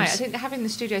sometimes. I think you're right. I think having the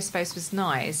studio space was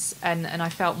nice, and I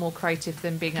felt more creative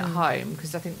than being at home,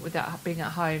 because I think with that being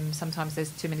at home, sometimes there's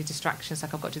too many distractions,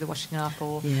 like I've got to do the washing up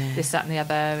or this, that and the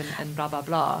other, and blah, blah,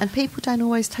 blah. And people don't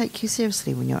always take you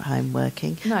seriously when you're at home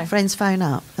working. No. Friends phone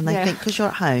up and they think because you're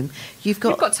at home, you've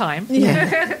got time.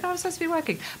 Yeah. I'm supposed to be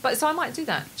working. But so I might do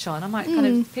that, Sian. I might kind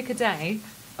of pick a day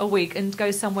a week and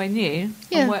go somewhere new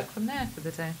and work from there for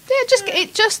the day. Yeah,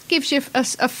 it just gives you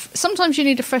sometimes you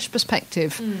need a fresh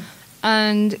perspective.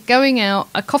 And going out,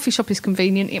 a coffee shop is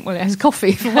convenient. It has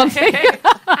coffee for one thing.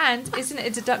 And isn't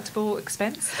it a deductible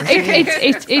expense?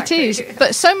 It is.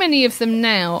 But so many of them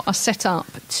now are set up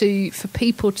for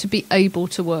people to be able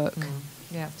to work.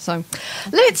 Yeah. So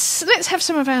let's have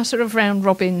some of our sort of round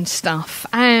robin stuff,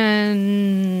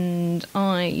 and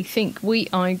I think we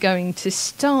are going to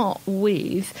start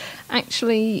with we're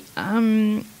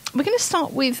going to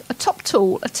start with a top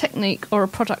tool, a technique, or a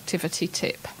productivity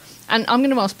tip. And I'm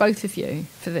going to ask both of you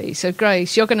for these. So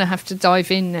Grace, you're going to have to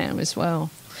dive in now as well.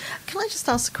 Can I just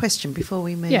ask a question before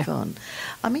we move on?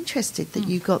 I'm interested that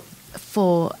you got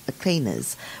 4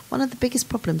 cleaners. One of the biggest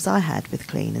problems I had with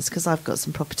cleaners, because I've got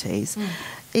some properties,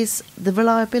 is the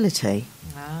reliability.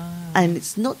 And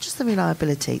it's not just the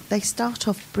reliability. They start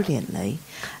off brilliantly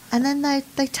and then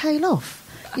they tail off.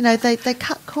 You know, they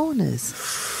cut corners.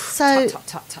 So,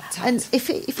 tut. And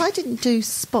if I didn't do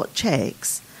spot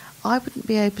checks, I wouldn't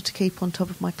be able to keep on top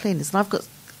of my cleaners. And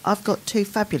I've got 2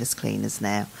 fabulous cleaners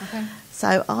now. Okay.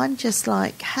 So I'm just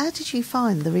like, how did you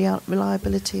find the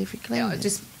reliability of your cleaners? Yeah,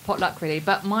 just potluck, really.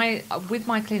 But with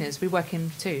my cleaners, we work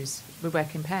in twos. We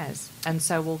work in pairs. And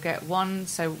so we'll get one.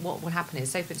 So what will happen is,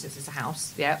 say, for instance, it's a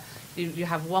house. Yeah. You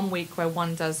have 1 week where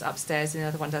one does upstairs and the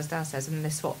other one does downstairs, and then they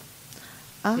swap.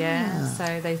 Yeah.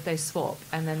 So they swap,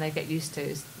 and then they get used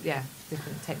to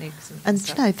different techniques and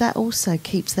stuff. You know, that also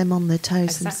keeps them on their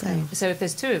toes themselves. So if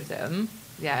there's 2 of them,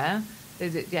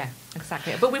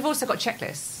 exactly. But we've also got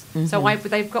checklists. So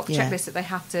they've got checklists that they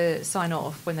have to sign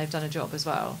off when they've done a job as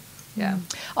well. Yeah,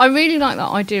 I really like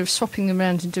that idea of swapping them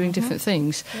around and doing different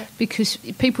things, because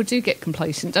people do get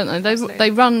complacent, don't they?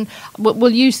 They run. We'll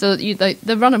use they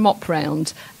run a mop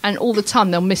round, and all the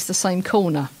time they'll miss the same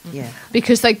corner. Yeah,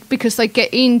 because they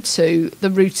get into the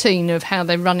routine of how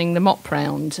they're running the mop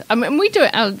round. I mean, we do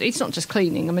it. It's not just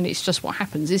cleaning. I mean, it's just what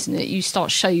happens, isn't it? You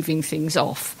start shaving things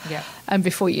off, and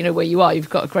before you know where you are, you've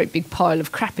got a great big pile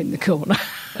of crap in the corner.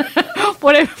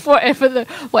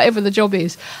 whatever the job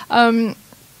is.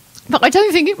 But I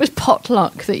don't think it was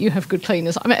potluck that you have good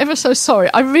cleaners. I'm ever so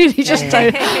sorry. I really just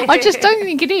don't. I just don't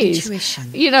think it is. Intuition.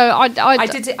 You know,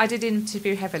 I did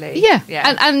interview heavily. Yeah.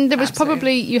 And there was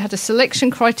probably, you had a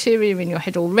selection criteria in your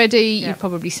head already. You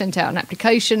probably sent out an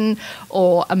application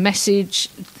or a message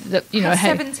that, you know,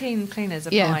 17 cleaners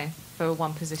apply for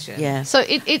one position. Yeah. So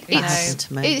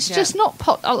it's just not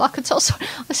potluck at all. So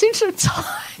I seem to have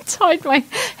tied my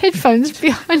headphones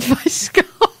behind my skull.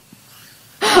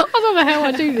 I don't know how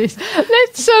I do this.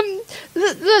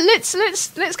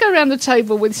 Let's go around the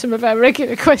table with some of our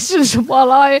regular questions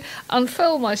while I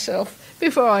unfurl myself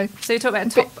before I. So you talk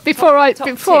about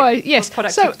productivity.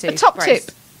 So a top tip.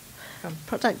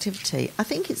 Productivity. I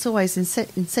think it's always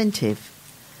incentive.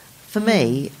 For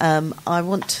me, I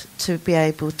want to be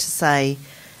able to say.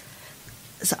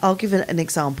 So I'll give an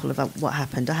example of what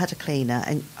happened. I have a cleaner,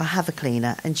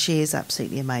 and she is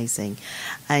absolutely amazing,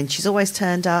 and she's always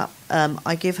turned up.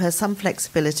 I give her some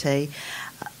flexibility,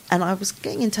 And I was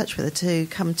getting in touch with her to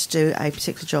come to do a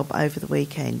particular job over the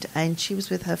weekend, and she was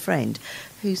with her friend,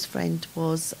 whose friend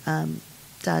was,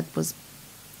 Dad was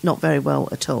not very well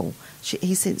at all.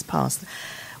 He's since passed.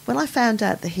 When I found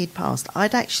out that he'd passed,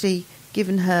 I'd actually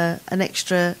given her an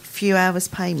extra few hours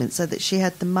payment so that she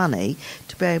had the money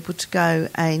to be able to go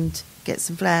and get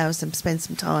some flowers and spend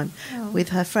some time with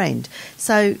her friend.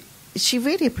 So she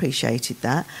really appreciated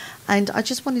that, and I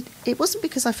just wanted, it wasn't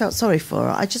because I felt sorry for her,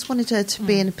 I just wanted her to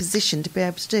be in a position to be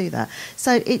able to do that.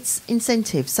 So it's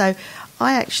incentive. So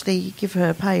I actually give her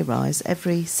a pay rise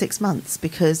every 6 months,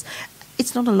 because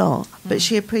it's not a lot, but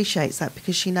she appreciates that,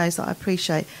 because she knows that I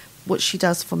appreciate what she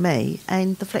does for me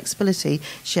and the flexibility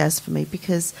she has for me,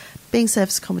 because being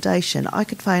service accommodation, I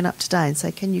could phone up today and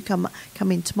say, can you come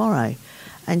in tomorrow?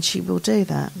 And she will do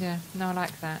that. Yeah, no, I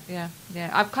like that. Yeah.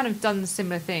 I've kind of done the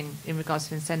similar thing in regards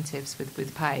to incentives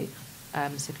with pay,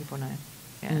 so people know.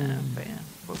 Yeah, but yeah,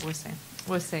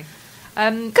 we'll see.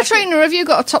 Katrina, have you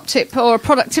got a top tip or a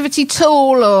productivity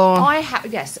tool? Or I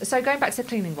have, yes. So going back to the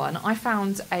cleaning one, I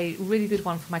found a really good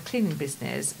one for my cleaning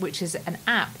business, which is an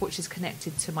app which is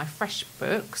connected to my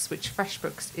FreshBooks, which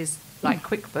FreshBooks is like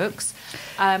QuickBooks.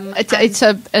 It's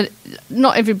a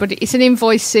not everybody. It's an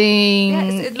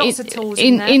invoicing, it's lots of tools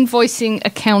in there. Invoicing,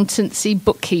 accountancy,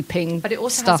 bookkeeping, but it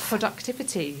also stuff. has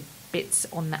productivity bits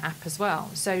on the app as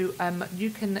well. So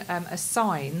you can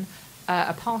assign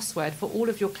a password for all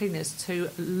of your cleaners to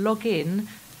log in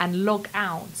and log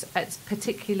out at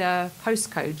particular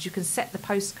postcodes. You can set the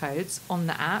postcodes on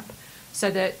the app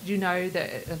so that you know that,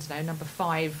 I don't know, number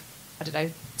 5,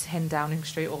 10 Downing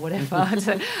Street or whatever,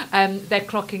 they're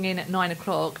clocking in at 9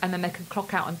 o'clock, and then they can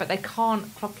clock out, but they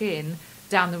can't clock in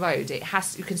down the road.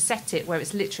 You can set it where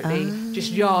it's literally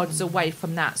just yards away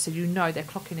from that, so you know they're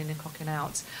clocking in and clocking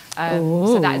out.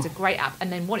 So that is a great app.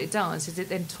 And then what it does is it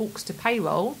then talks to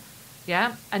payroll.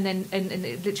 Yeah, and then and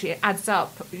it literally adds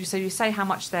up. So you say how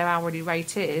much their hourly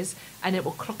rate is, and it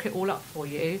will clock it all up for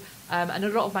you. And a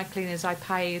lot of my cleaners, I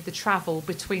pay the travel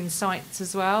between sites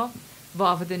as well,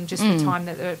 rather than just the time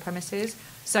that they're at premises.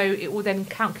 So it will then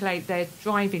calculate their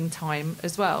driving time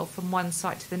as well from one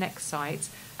site to the next site,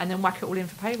 and then whack it all in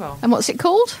for payroll. And what's it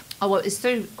called? Oh, well, it's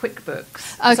through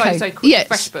QuickBooks. Okay.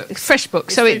 FreshBooks.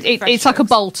 FreshBooks. So it's like a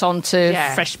bolt-on to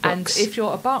FreshBooks. And if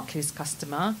you're a Barclays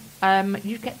customer,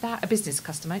 you get that, a business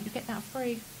customer, you get that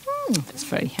free. That's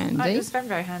very handy. It's very,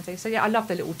 very handy. So, yeah, I love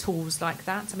the little tools like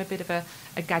that. I'm a bit of a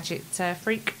gadget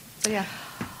freak. So, yeah.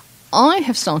 I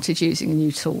have started using a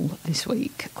new tool this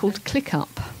week called ClickUp.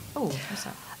 Oh, what's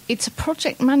that? It's a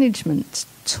project management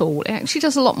tool. It actually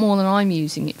does a lot more than I'm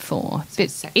using it for.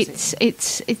 But it's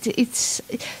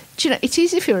do you know, it's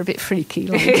easy if you're a bit freaky,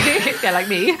 like yeah, like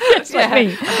me. Like me. I'm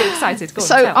a bit excited. Go on,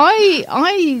 so tell.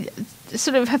 I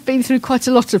sort of have been through quite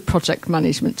a lot of project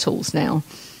management tools now,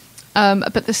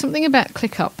 but there's something about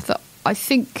ClickUp that I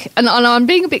think, and I'm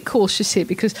being a bit cautious here,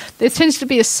 because there tends to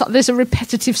be there's a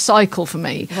repetitive cycle for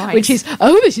me, which is,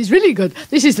 this is really good.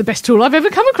 This is the best tool I've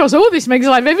ever come across. Oh, this makes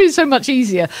life ever so much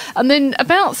easier. And then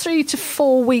about 3 to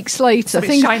 4 weeks later,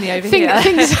 things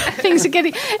are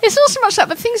getting, it's not so much that,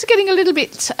 but things are getting a little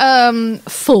bit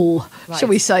full, shall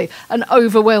we say, and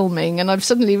overwhelming. And I've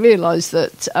suddenly realised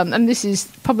that, and this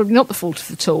is probably not the fault of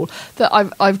the tool, that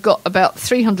I've got about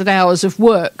 300 hours of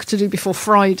work to do before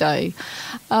Friday.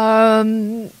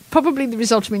 Probably the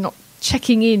result of me not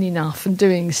checking in enough and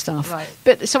doing stuff. Right.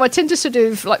 But so I tend to sort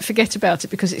of like forget about it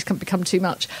because it's become too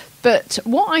much. But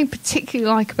what I particularly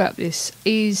like about this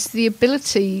is the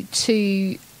ability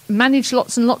to manage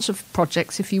lots and lots of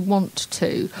projects if you want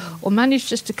to, or manage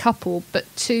just a couple, but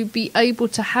to be able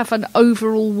to have an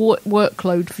overall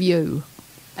workload view.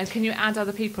 And can you add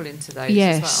other people into those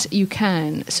Yes, as well? you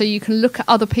can. So you can look at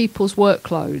other people's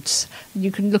workloads. You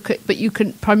can look at, but you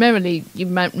can primarily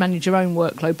manage your own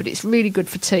workload, but it's really good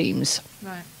for teams.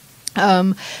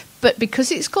 Right. But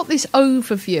because it's got this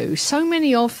overview, so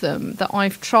many of them that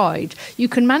I've tried, you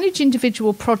can manage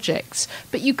individual projects,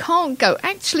 but you can't go,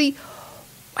 actually,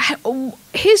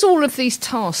 here's all of these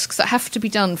tasks that have to be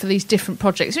done for these different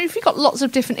projects. So if you've got lots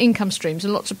of different income streams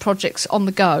and lots of projects on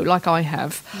the go, like I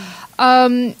have,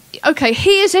 okay,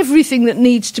 here's everything that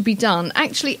needs to be done.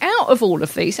 Actually, out of all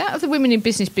of these, out of the Women in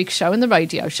Business Big Show and the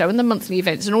radio show and the monthly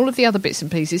events and all of the other bits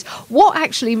and pieces, what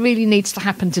actually really needs to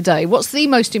happen today? What's the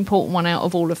most important one out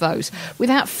of all of those?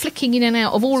 Without flicking in and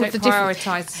out of all of the different...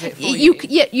 So it prioritises it for you.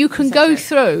 You can go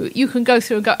through. You can go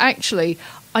through and go, actually,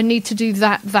 I need to do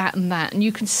that, and that, and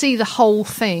you can see the whole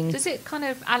thing. Does it kind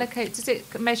of allocate? Does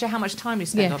it measure how much time you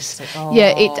spend? Yes.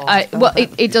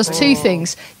 It does two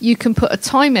things. You can put a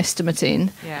time estimate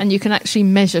in, and you can actually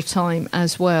measure time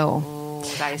as well.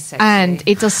 Oh, that is sexy. And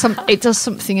it does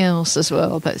something else as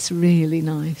well that's really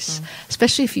nice,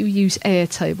 especially if you use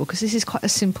Airtable, because this is quite a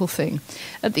simple thing.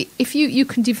 If you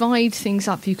can divide things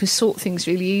up, you can sort things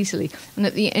really easily, and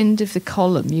at the end of the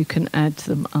column you can add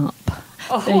them up.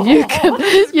 Oh,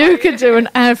 You can do an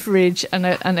average and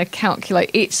a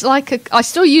calculate. It's like I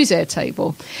still use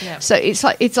Airtable, so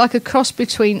it's like a cross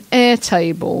between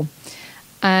Airtable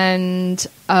and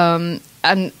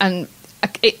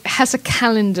it has a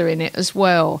calendar in it as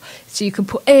well, so you can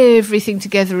put everything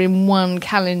together in one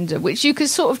calendar, which you can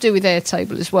sort of do with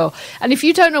Airtable as well. And if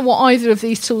you don't know what either of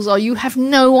these tools are, you have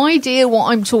no idea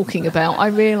what I'm talking about. I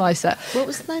realise that. What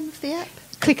was the name of the app?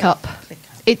 ClickUp.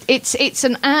 It's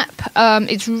an app.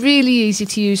 It's really easy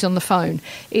to use on the phone.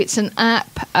 It's an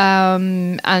app,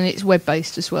 and it's web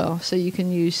based as well, so you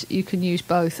can use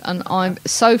both. And I'm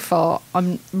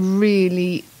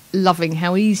really loving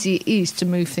how easy it is to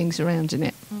move things around in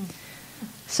it.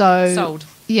 So sold.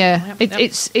 Yeah,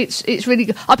 it's really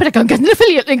good. I better go and get an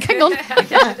affiliate link. Hang on.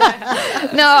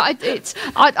 No,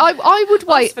 I would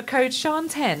wait. Ask for code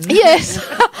Sian10. Yes.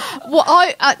 Well,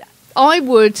 I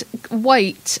would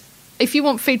wait. If you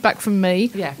want feedback from me,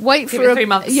 wait give for it 3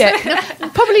 months. Yeah,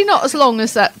 probably not as long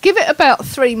as that. Give it about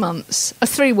 3 months,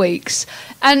 3 weeks,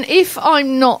 and if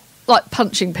I'm not like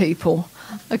punching people,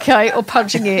 okay, or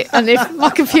punching it, and if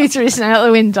my computer isn't out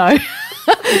the window,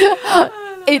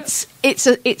 it's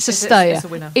a stayer. It's a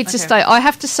winner. It's a stayer. I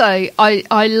have to say,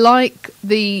 I like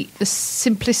the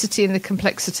simplicity and the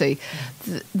complexity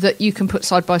that you can put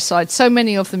side by side. So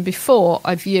many of them before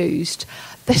I've used,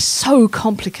 they're so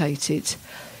complicated.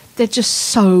 They're just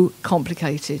so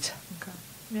complicated.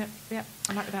 Okay. Yeah,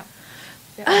 I like that.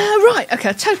 Right,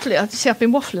 okay, totally. I see I've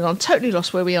been waffling on. Totally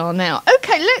lost where we are now.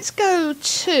 Okay, let's go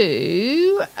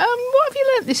to... what have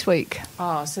you learnt this week?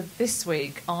 So this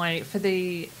week, for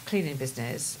the cleaning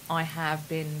business, I have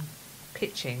been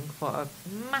pitching for a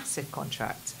massive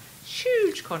contract,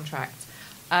 huge contract.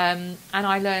 And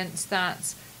I learnt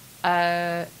that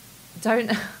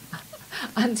don't...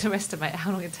 underestimate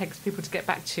how long it takes people to get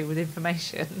back to you with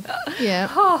information.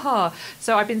 Yeah.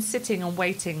 So I've been sitting and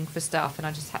waiting for stuff, and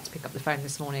I just had to pick up the phone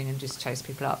this morning and just chase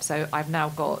people up. So I've now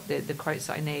got the quotes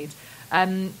that I need.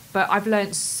 But I've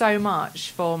learnt so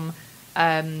much from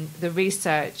the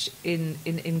research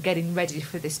in getting ready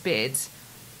for this bid.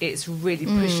 It's really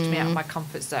pushed me out of my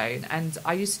comfort zone. And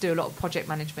I used to do a lot of project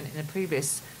management in a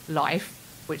previous life,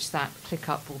 which that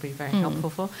ClickUp will be very helpful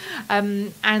for.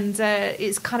 And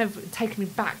it's kind of taken me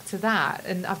back to that.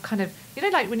 And I've kind of,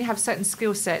 like when you have certain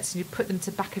skill sets and you put them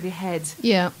to the back of your head,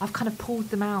 I've kind of pulled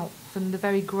them out from the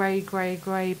very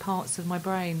grey parts of my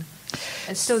brain.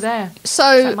 It's still there.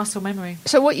 So it's like muscle memory.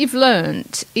 So what you've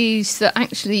learnt is that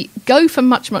actually go for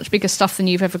much, much bigger stuff than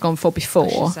you've ever gone for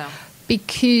before.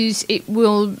 Because it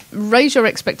will raise your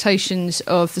expectations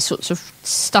of the sorts of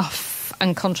stuff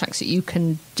and contracts that you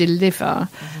can deliver.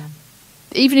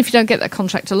 Even if you don't get that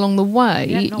contract along the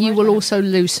way, you will also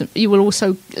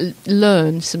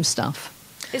learn some stuff.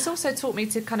 It's also taught me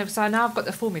to kind of, so now I've got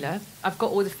the formula, I've got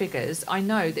all the figures. I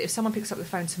know that if someone picks up the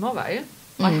phone tomorrow,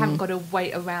 I haven't got to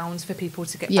wait around for people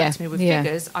to get back to me with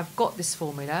figures. I've got this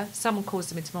formula. Someone calls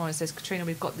to me tomorrow and says, Katrina,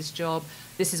 we've got this job,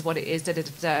 this is what it is,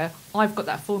 I've got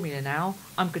that formula now,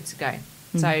 I'm good to go.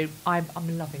 So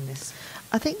I'm loving this.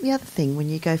 I think the other thing when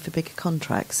you go for bigger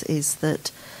contracts is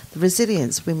that the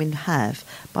resilience women have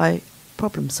by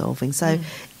problem solving. So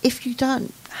if you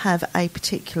don't have a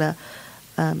particular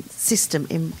system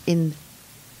in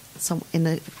something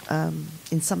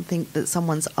that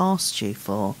someone's asked you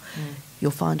for,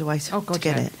 you'll find a way to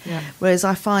get it. Yeah. Whereas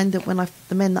I find that when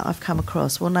the men that I've come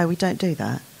across, well, no, we don't do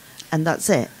that, and that's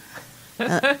it.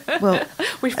 Well,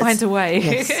 we find a way.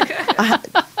 Yes.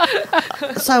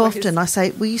 So often I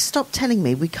say, will you stop telling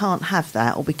me we can't have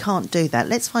that or we can't do that?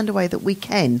 Let's find a way that we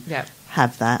can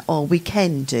have that or we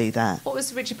can do that. What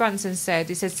was Richard Branson said?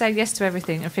 He said, say yes to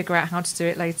everything and figure out how to do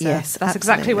it later. Yes, that's absolutely.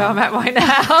 exactly where I'm at right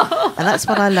now. And that's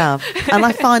what I love. And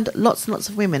I find lots and lots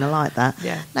of women are like that.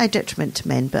 Yeah. No detriment to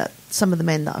men, but some of the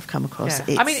men that I've come across.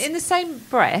 Yeah. I mean, in the same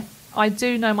breath, I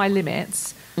do know my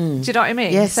limits. Do you know what I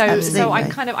mean? Yes, absolutely. So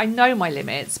I know my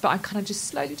limits, but I'm kind of just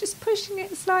slowly just pushing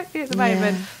it slightly at the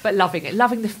moment, but loving it,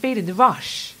 loving the feeling, the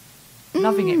rush.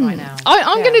 Loving it right now.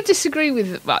 I'm going to disagree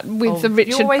with the Richard.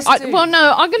 You always do.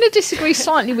 I'm going to disagree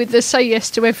slightly with the say yes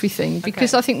to everything,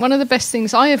 because I think one of the best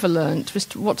things I ever learnt was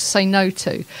what to say no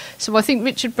to. So I think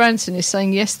Richard Branson is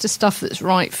saying yes to stuff that's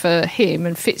right for him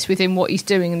and fits within what he's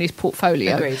doing in his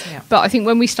portfolio. Agreed, yeah. But I think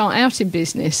when we start out in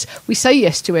business, we say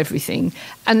yes to everything,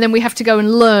 and then we have to go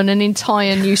and learn an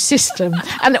entire new system,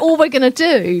 and all we're going to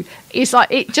do is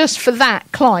like it just for that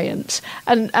client,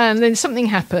 and then something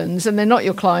happens and they're not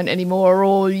your client anymore, anymore,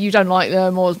 or you don't like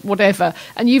them, or whatever,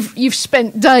 and you've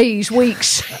spent days,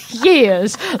 weeks,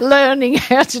 years learning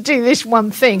how to do this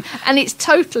one thing, and it's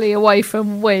totally away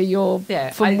from where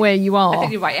where you are. I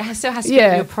think you're right. It still has to be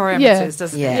your parameters,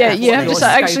 doesn't it? Yeah, you have to say,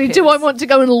 actually, do I want to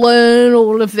go and learn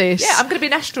all of this? Yeah, I'm going to be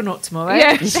an astronaut tomorrow.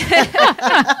 Yes.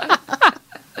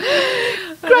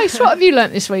 Grace, what have you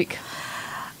learnt this week?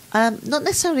 Not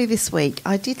necessarily this week.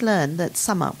 I did learn that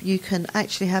SumUp, you can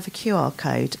actually have a QR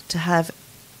code to have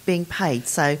being paid.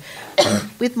 So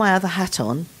with my other hat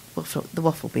on, the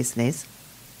waffle business,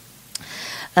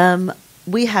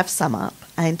 we have SumUp,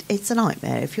 and it's a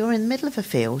nightmare. If you're in the middle of a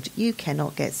field, you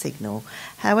cannot get signal.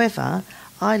 However,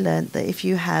 I learnt that if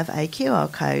you have a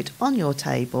QR code on your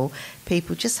table,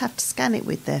 people just have to scan it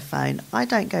with their phone. I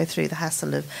don't go through the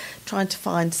hassle of trying to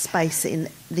find space in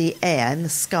the air, in the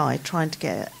sky, trying to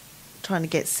get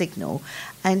signal,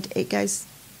 and it goes.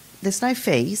 There's no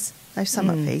fees, no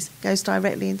SumUp fees. Goes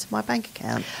directly into my bank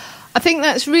account. I think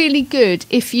that's really good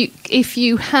if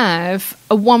you have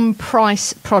a one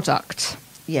price product.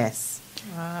 Yes.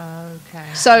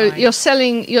 Okay. So you're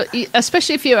selling,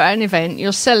 especially if you're at an event,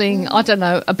 you're selling, I don't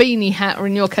know, a beanie hat, or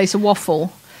in your case, a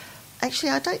waffle. Actually,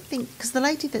 I don't think, because the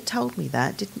lady that told me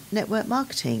that did network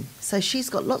marketing, so she's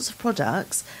got lots of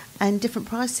products and different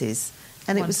prices,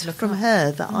 and it was from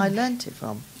her that I learnt it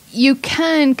from. You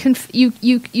can,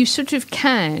 you sort of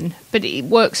can, but it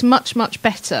works much, much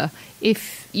better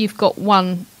if you've got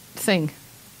one thing.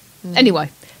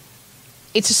 Anyway,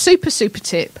 it's a super, super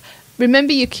tip.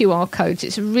 Remember your QR codes.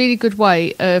 It's a really good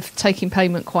way of taking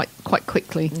payment quite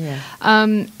quickly. Yeah.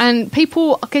 And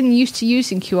people are getting used to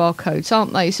using QR codes,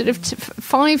 aren't they? Sort of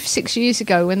 5-6 years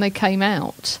ago when they came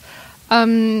out,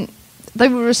 they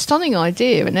were a stunning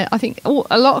idea, and I think a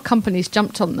lot of companies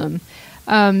jumped on them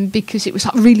because it was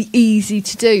really easy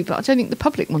to do, but I don't think the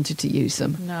public wanted to use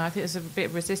them. No, I think there's a bit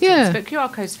of resistance. But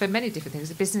QR codes for many different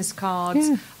things, business cards.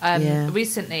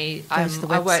 Recently, I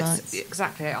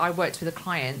worked with a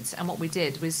client, and what we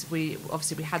did was we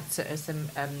had some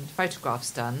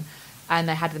photographs done, and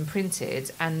they had them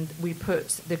printed, and we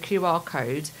put the QR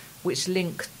code which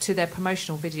linked to their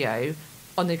promotional video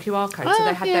on the QR code. So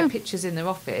they had their pictures in their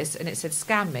office, and it said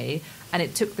scan me, and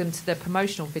it took them to the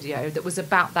promotional video that was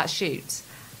about that shoot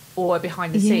or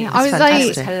behind the scenes. It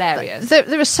was hilarious.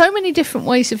 There are so many different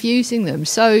ways of using them.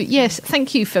 So yes,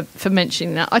 thank you for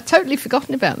mentioning that. I'd totally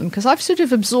forgotten about them because I've sort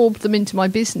of absorbed them into my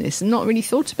business and not really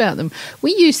thought about them.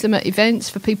 We use them at events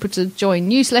for people to join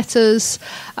newsletters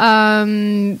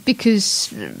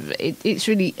because it's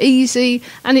really easy,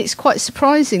 and it's quite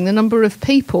surprising the number of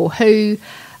people who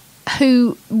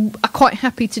are quite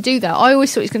happy to do that. I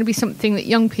always thought it was going to be something that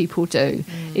young people do,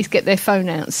 is get their phone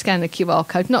out and scan a QR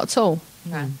code. Not at all.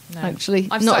 No. Actually,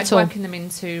 I've not started at all. working them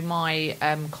into my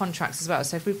contracts as well.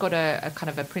 So if we've got a kind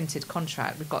of a printed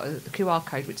contract, we've got a QR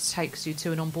code which takes you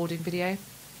to an onboarding video.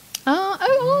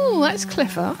 That's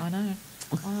clever. I know.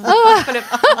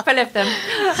 I'm full of them.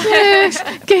 Yes,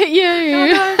 get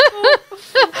you.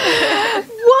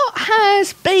 What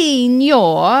has been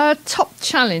your top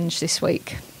challenge this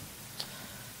week?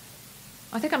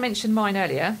 I think I mentioned mine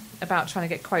earlier about trying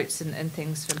to get quotes and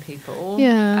things from people.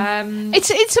 Yeah.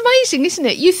 It's amazing, isn't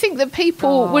it? You think that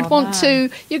people would want to...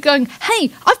 You're going,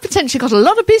 hey, I've potentially got a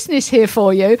lot of business here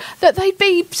for you, that they'd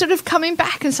be sort of coming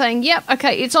back and saying, yep,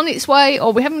 okay, it's on its way,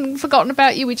 or we haven't forgotten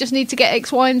about you, we just need to get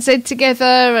X, Y and Z together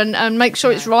and make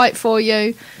sure it's right for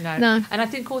you. No. And I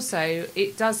think also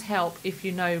it does help if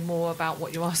you know more about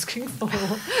what you're asking for.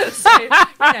 So,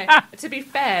 to be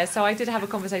fair, so I did have a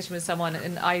conversation with someone,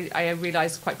 and I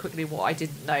realised quite quickly what I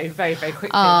didn't know very, very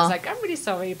quickly. I was like, I'm really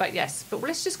sorry, but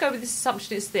let's just go with this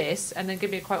assumption it's this, and then give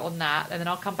me a quote on that, and then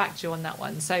I'll come back to you on that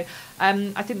one. So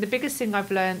I think the biggest thing I've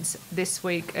learnt this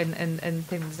week and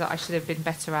things that I should have been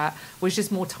better at was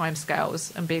just more time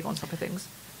scales and being on top of things.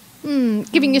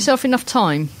 Giving yourself enough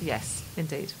time. Yes,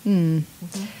 indeed.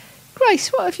 Grace,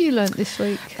 what have you learnt this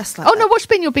week? No, what's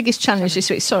been your biggest challenge this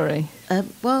week? Sorry.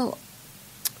 Well,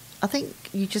 I think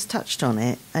you just touched on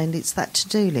it, and it's that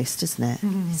to-do list, isn't it?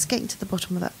 It's getting to the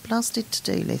bottom of that blasted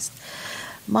to-do list.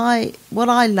 What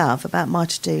I love about my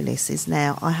to-do list is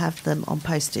now I have them on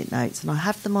Post-it notes, and I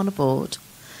have them on a board,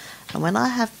 and when I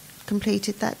have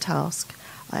completed that task,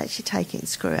 I actually take it and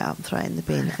screw it up and throw it in the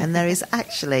bin, and there is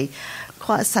actually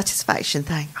quite a satisfaction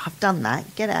thing. I've done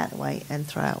that, get it out of the way and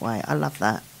throw it away. I love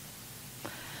that.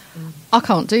 I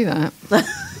can't do that.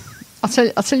 I'll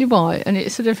tell you why, and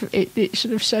it sort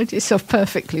of showed itself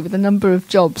perfectly with a number of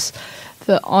jobs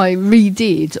that I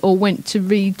redid or went to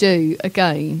redo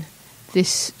again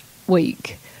this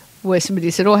week, where somebody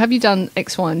said, "Oh, have you done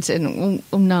X, Y, and Z?" And,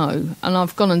 oh no, and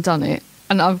I've gone and done it,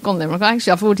 and I've gone there and I go,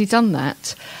 actually, I've already done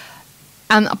that,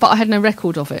 but I had no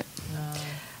record of it.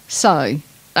 So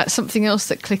that's something else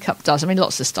that ClickUp does. I mean,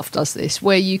 lots of stuff does this,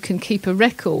 where you can keep a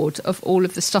record of all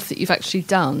of the stuff that you've actually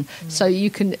done. So you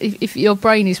can, if your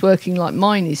brain is working like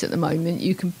mine is at the moment,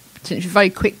 you can potentially very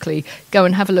quickly go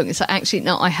and have a look and say, actually,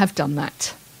 no, I have done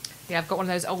that. Yeah, I've got one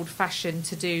of those old-fashioned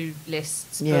to-do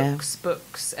lists,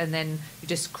 books, and then you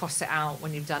just cross it out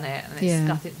when you've done it, and it's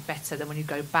nothing better than when you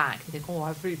go back and think, oh, I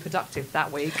was really productive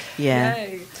that week. Yeah.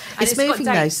 Yay. It's moving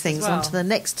those things onto the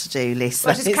next to-do list.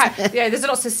 Well, there's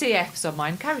lots of CFs on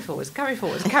mine. Carry forwards.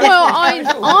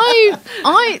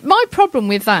 My problem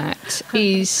with that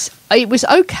is it was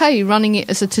okay running it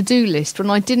as a to-do list when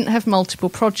I didn't have multiple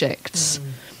projects.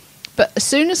 But as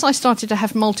soon as I started to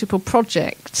have multiple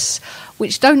projects,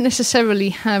 which don't necessarily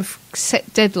have set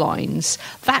deadlines,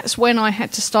 that's when I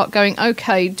had to start going,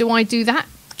 okay, do I do that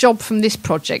job from this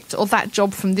project or that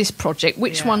job from this project?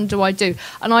 Which one do I do?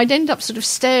 And I'd end up sort of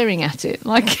staring at it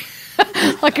like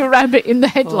like a rabbit in the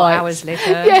headlights. 4 hours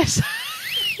later. Yes.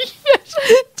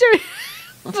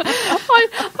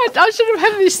 I sort of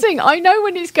have this thing. I know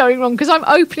when it's going wrong because I'm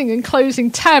opening and closing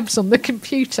tabs on the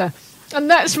computer. And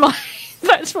that's my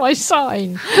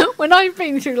sign. When I've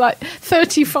been through like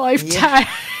 35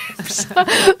 tabs,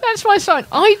 that's my sign.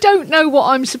 I don't know what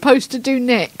I'm supposed to do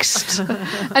next.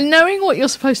 And knowing what you're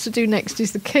supposed to do next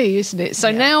is the key, isn't it?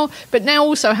 So now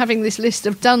also having this list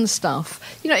of done stuff,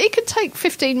 it could take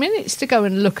 15 minutes to go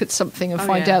and look at something and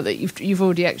find out that you've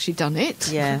already actually done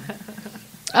it. Yeah.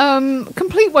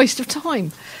 Complete waste of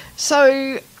time.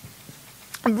 So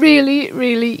really,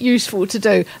 really useful to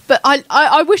do. But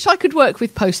I wish I could work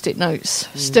with Post-it notes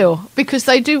still, because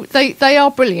they are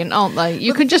brilliant, aren't they?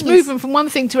 You can just move them from one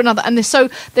thing to another, and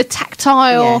they're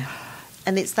tactile. Yeah.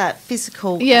 And it's that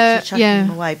physical chucking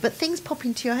them away. But things pop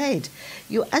into your head.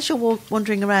 As you're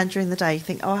wandering around during the day, you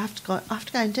think, oh, I have to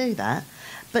go and do that.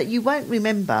 But you won't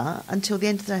remember until the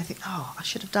end of the day. I think, oh, I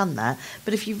should have done that.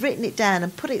 But if you've written it down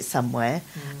and put it somewhere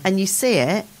and you see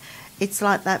it, it's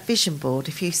like that vision board.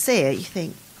 If you see it, you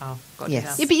think, oh, got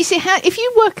yes. Yeah, but you see, if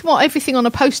you work on everything on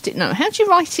a Post-it note, how do you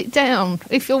write it down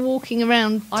if you're walking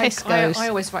around Tesco's? I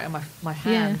always write on my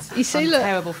hand. Yeah. You see, I'm look,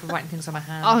 terrible for writing things on my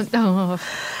hand. I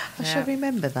should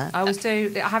remember that. I always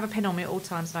do. I have a pen on me at all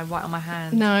times, and I write on my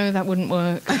hand. No, that wouldn't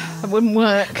work. That wouldn't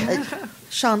work.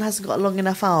 Sian hasn't got a long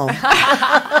enough arm.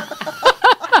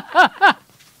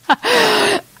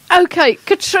 Okay,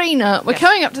 Katrina, we're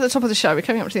coming up to the top of the show. We're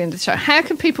coming up to the end of the show. How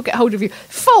can people get hold of you?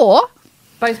 For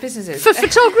both businesses. For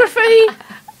photography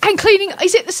and cleaning.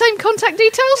 Is it the same contact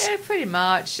details? Yeah, pretty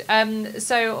much.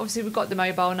 So obviously we've got the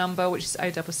mobile number, which is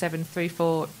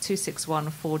 07734 261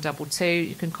 422.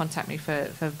 You can contact me for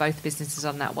both businesses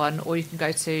on that one, or you can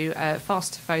go to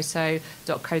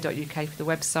fastphoto.co.uk for the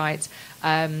website.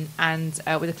 And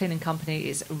with the cleaning company,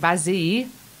 it's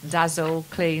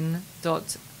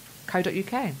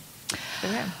razzie-dazzleclean.co.uk. So,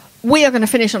 yeah. We are going to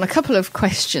finish on a couple of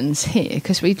questions here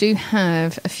because we do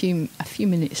have a few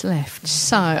minutes left.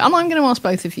 So, and I'm going to ask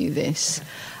both of you this.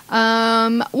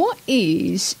 What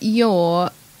is your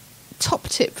top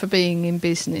tip for being in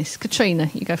business? Katrina,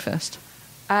 you go first.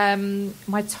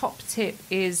 My top tip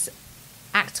is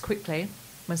act quickly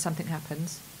when something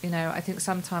happens. I think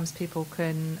sometimes people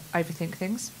can overthink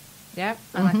things. Yeah,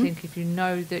 and I think if you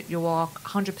know that you are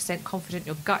 100% confident,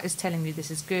 your gut is telling you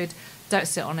this is good, don't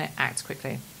sit on it, act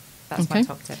quickly. That's my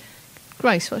top tip.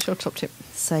 Grace, what's your top tip?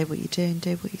 Say what you do and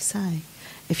do what you say.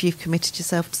 If you've committed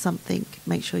yourself to something,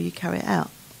 make sure you carry it out.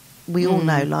 We all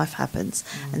know life happens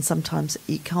and sometimes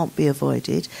it can't be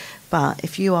avoided. But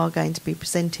if you are going to be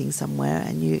presenting somewhere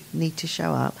and you need to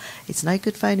show up, it's no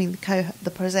good phoning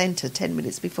the presenter 10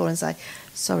 minutes before and say,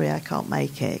 sorry, I can't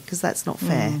make it, because that's not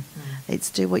fair. It's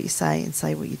do what you say and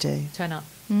say what you do. Turn up.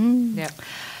 Yeah.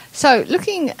 So,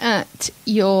 looking at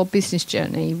your business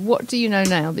journey, what do you know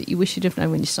now that you wish you'd have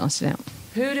known when you started out?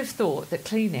 Who'd have thought that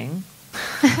cleaning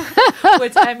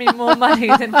would earn me more money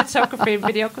than photography and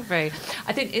videography?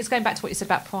 I think it's going back to what you said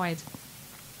about pride.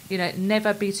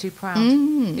 Never be too proud.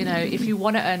 If you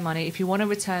want to earn money, if you want to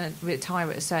retire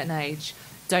at a certain age,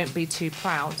 don't be too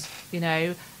proud.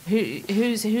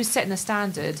 Who's setting the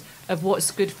standard of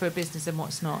what's good for a business and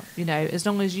what's not? As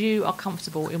long as you are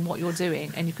comfortable in what you're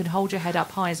doing and you can hold your head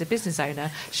up high as a business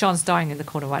owner. Sian's dying in the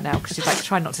corner right now because she's like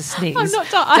trying not to sneeze. I'm not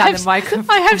dying.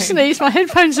 I have sneezed. My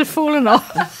headphones have fallen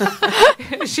off.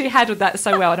 She handled that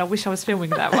so well, and I wish I was filming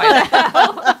that right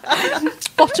now.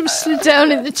 Bottom slid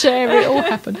down in the chair. It all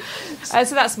happened. So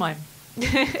that's mine.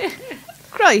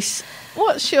 Grace,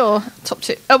 what's your top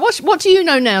tip? What do you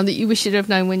know now that you wish you'd have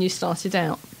known when you started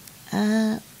out?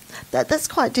 That's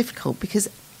quite difficult because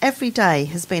every day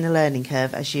has been a learning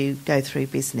curve as you go through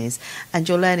business and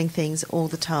you're learning things all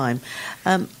the time.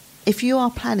 if you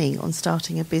are planning on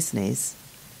starting a business,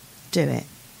 do it.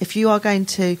 If you are going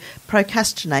to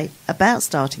procrastinate about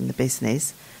starting the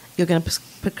business, you're going to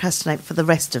procrastinate for the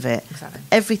rest of it. Exactly.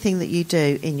 Everything that you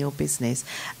do in your business.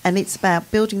 And it's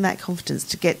about building that confidence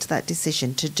to get to that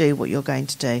decision to do what you're going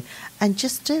to do. And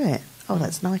just do it. Oh,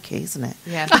 that's Nike, isn't it?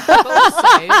 Yeah. But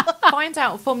also, find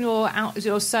out from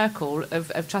your circle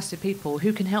of trusted people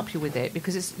who can help you with it,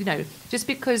 because it's, just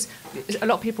because a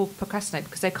lot of people procrastinate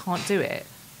because they can't do it.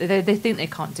 They think they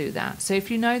can't do that. So if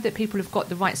you know that people have got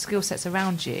the right skill sets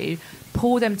around you,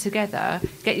 pull them together,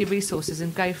 get your resources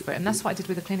and go for it. And that's what I did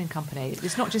with the cleaning company.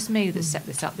 It's not just me that set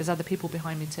this up. There's other people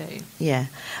behind me too. Yeah.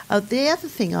 The other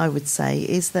thing I would say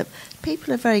is that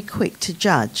people are very quick to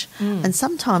judge. And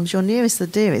sometimes your nearest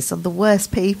and dearest are the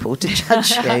worst people to judge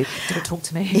you. Don't talk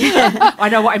to me. Yeah. I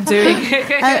know what I'm doing.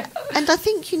 And I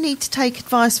think you need to take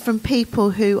advice from people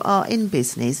who are in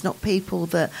business, not people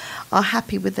that are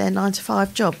happy with their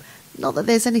 9-to-5 job. Not that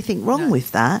there's anything wrong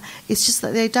with that. It's just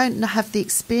that they don't have the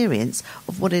experience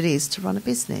of what it is to run a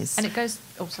business. And it goes...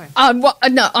 Oh, sorry.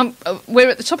 We're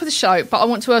at the top of the show, but I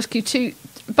want to ask you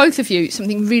both of you,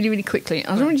 something really, really quickly.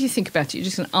 I don't want you to think about it. You're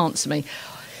just going to answer me.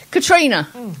 Katrina,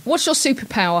 what's your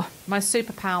superpower? My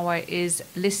superpower is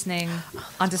listening,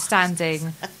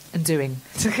 understanding, and doing.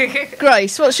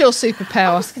 Grace, what's your superpower?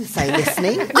 I was going to say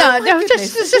listening. No,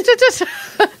 just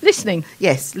listening.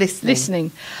 Yes, listening.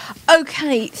 Listening.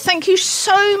 Okay, thank you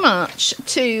so much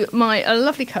to my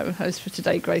lovely co-host for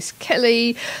today, Grace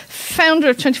Kelly, founder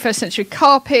of 21st Century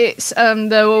Carpets,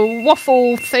 the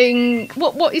waffle thing.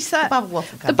 What is that? The Bubble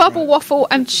Waffle Company. The Bubble Waffle,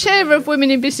 and chair of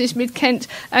Women in Business Mid-Kent,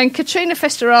 and Katrina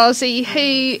Festorazzi,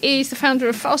 who is the founder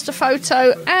of Faster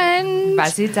Photo and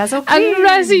Razzie Dazzle Clean. And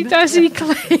Razzie Dazzle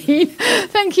Clean.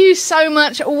 Thank you so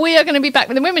much. We are going to be back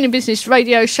with the Women in Business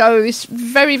radio shows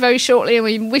very, very shortly, and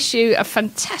we wish you a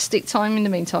fantastic time in the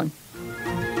meantime.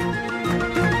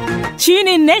 Tune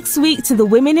in next week to the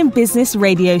Women in Business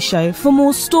radio show for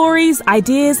more stories,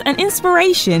 ideas and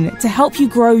inspiration to help you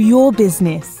grow your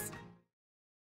business.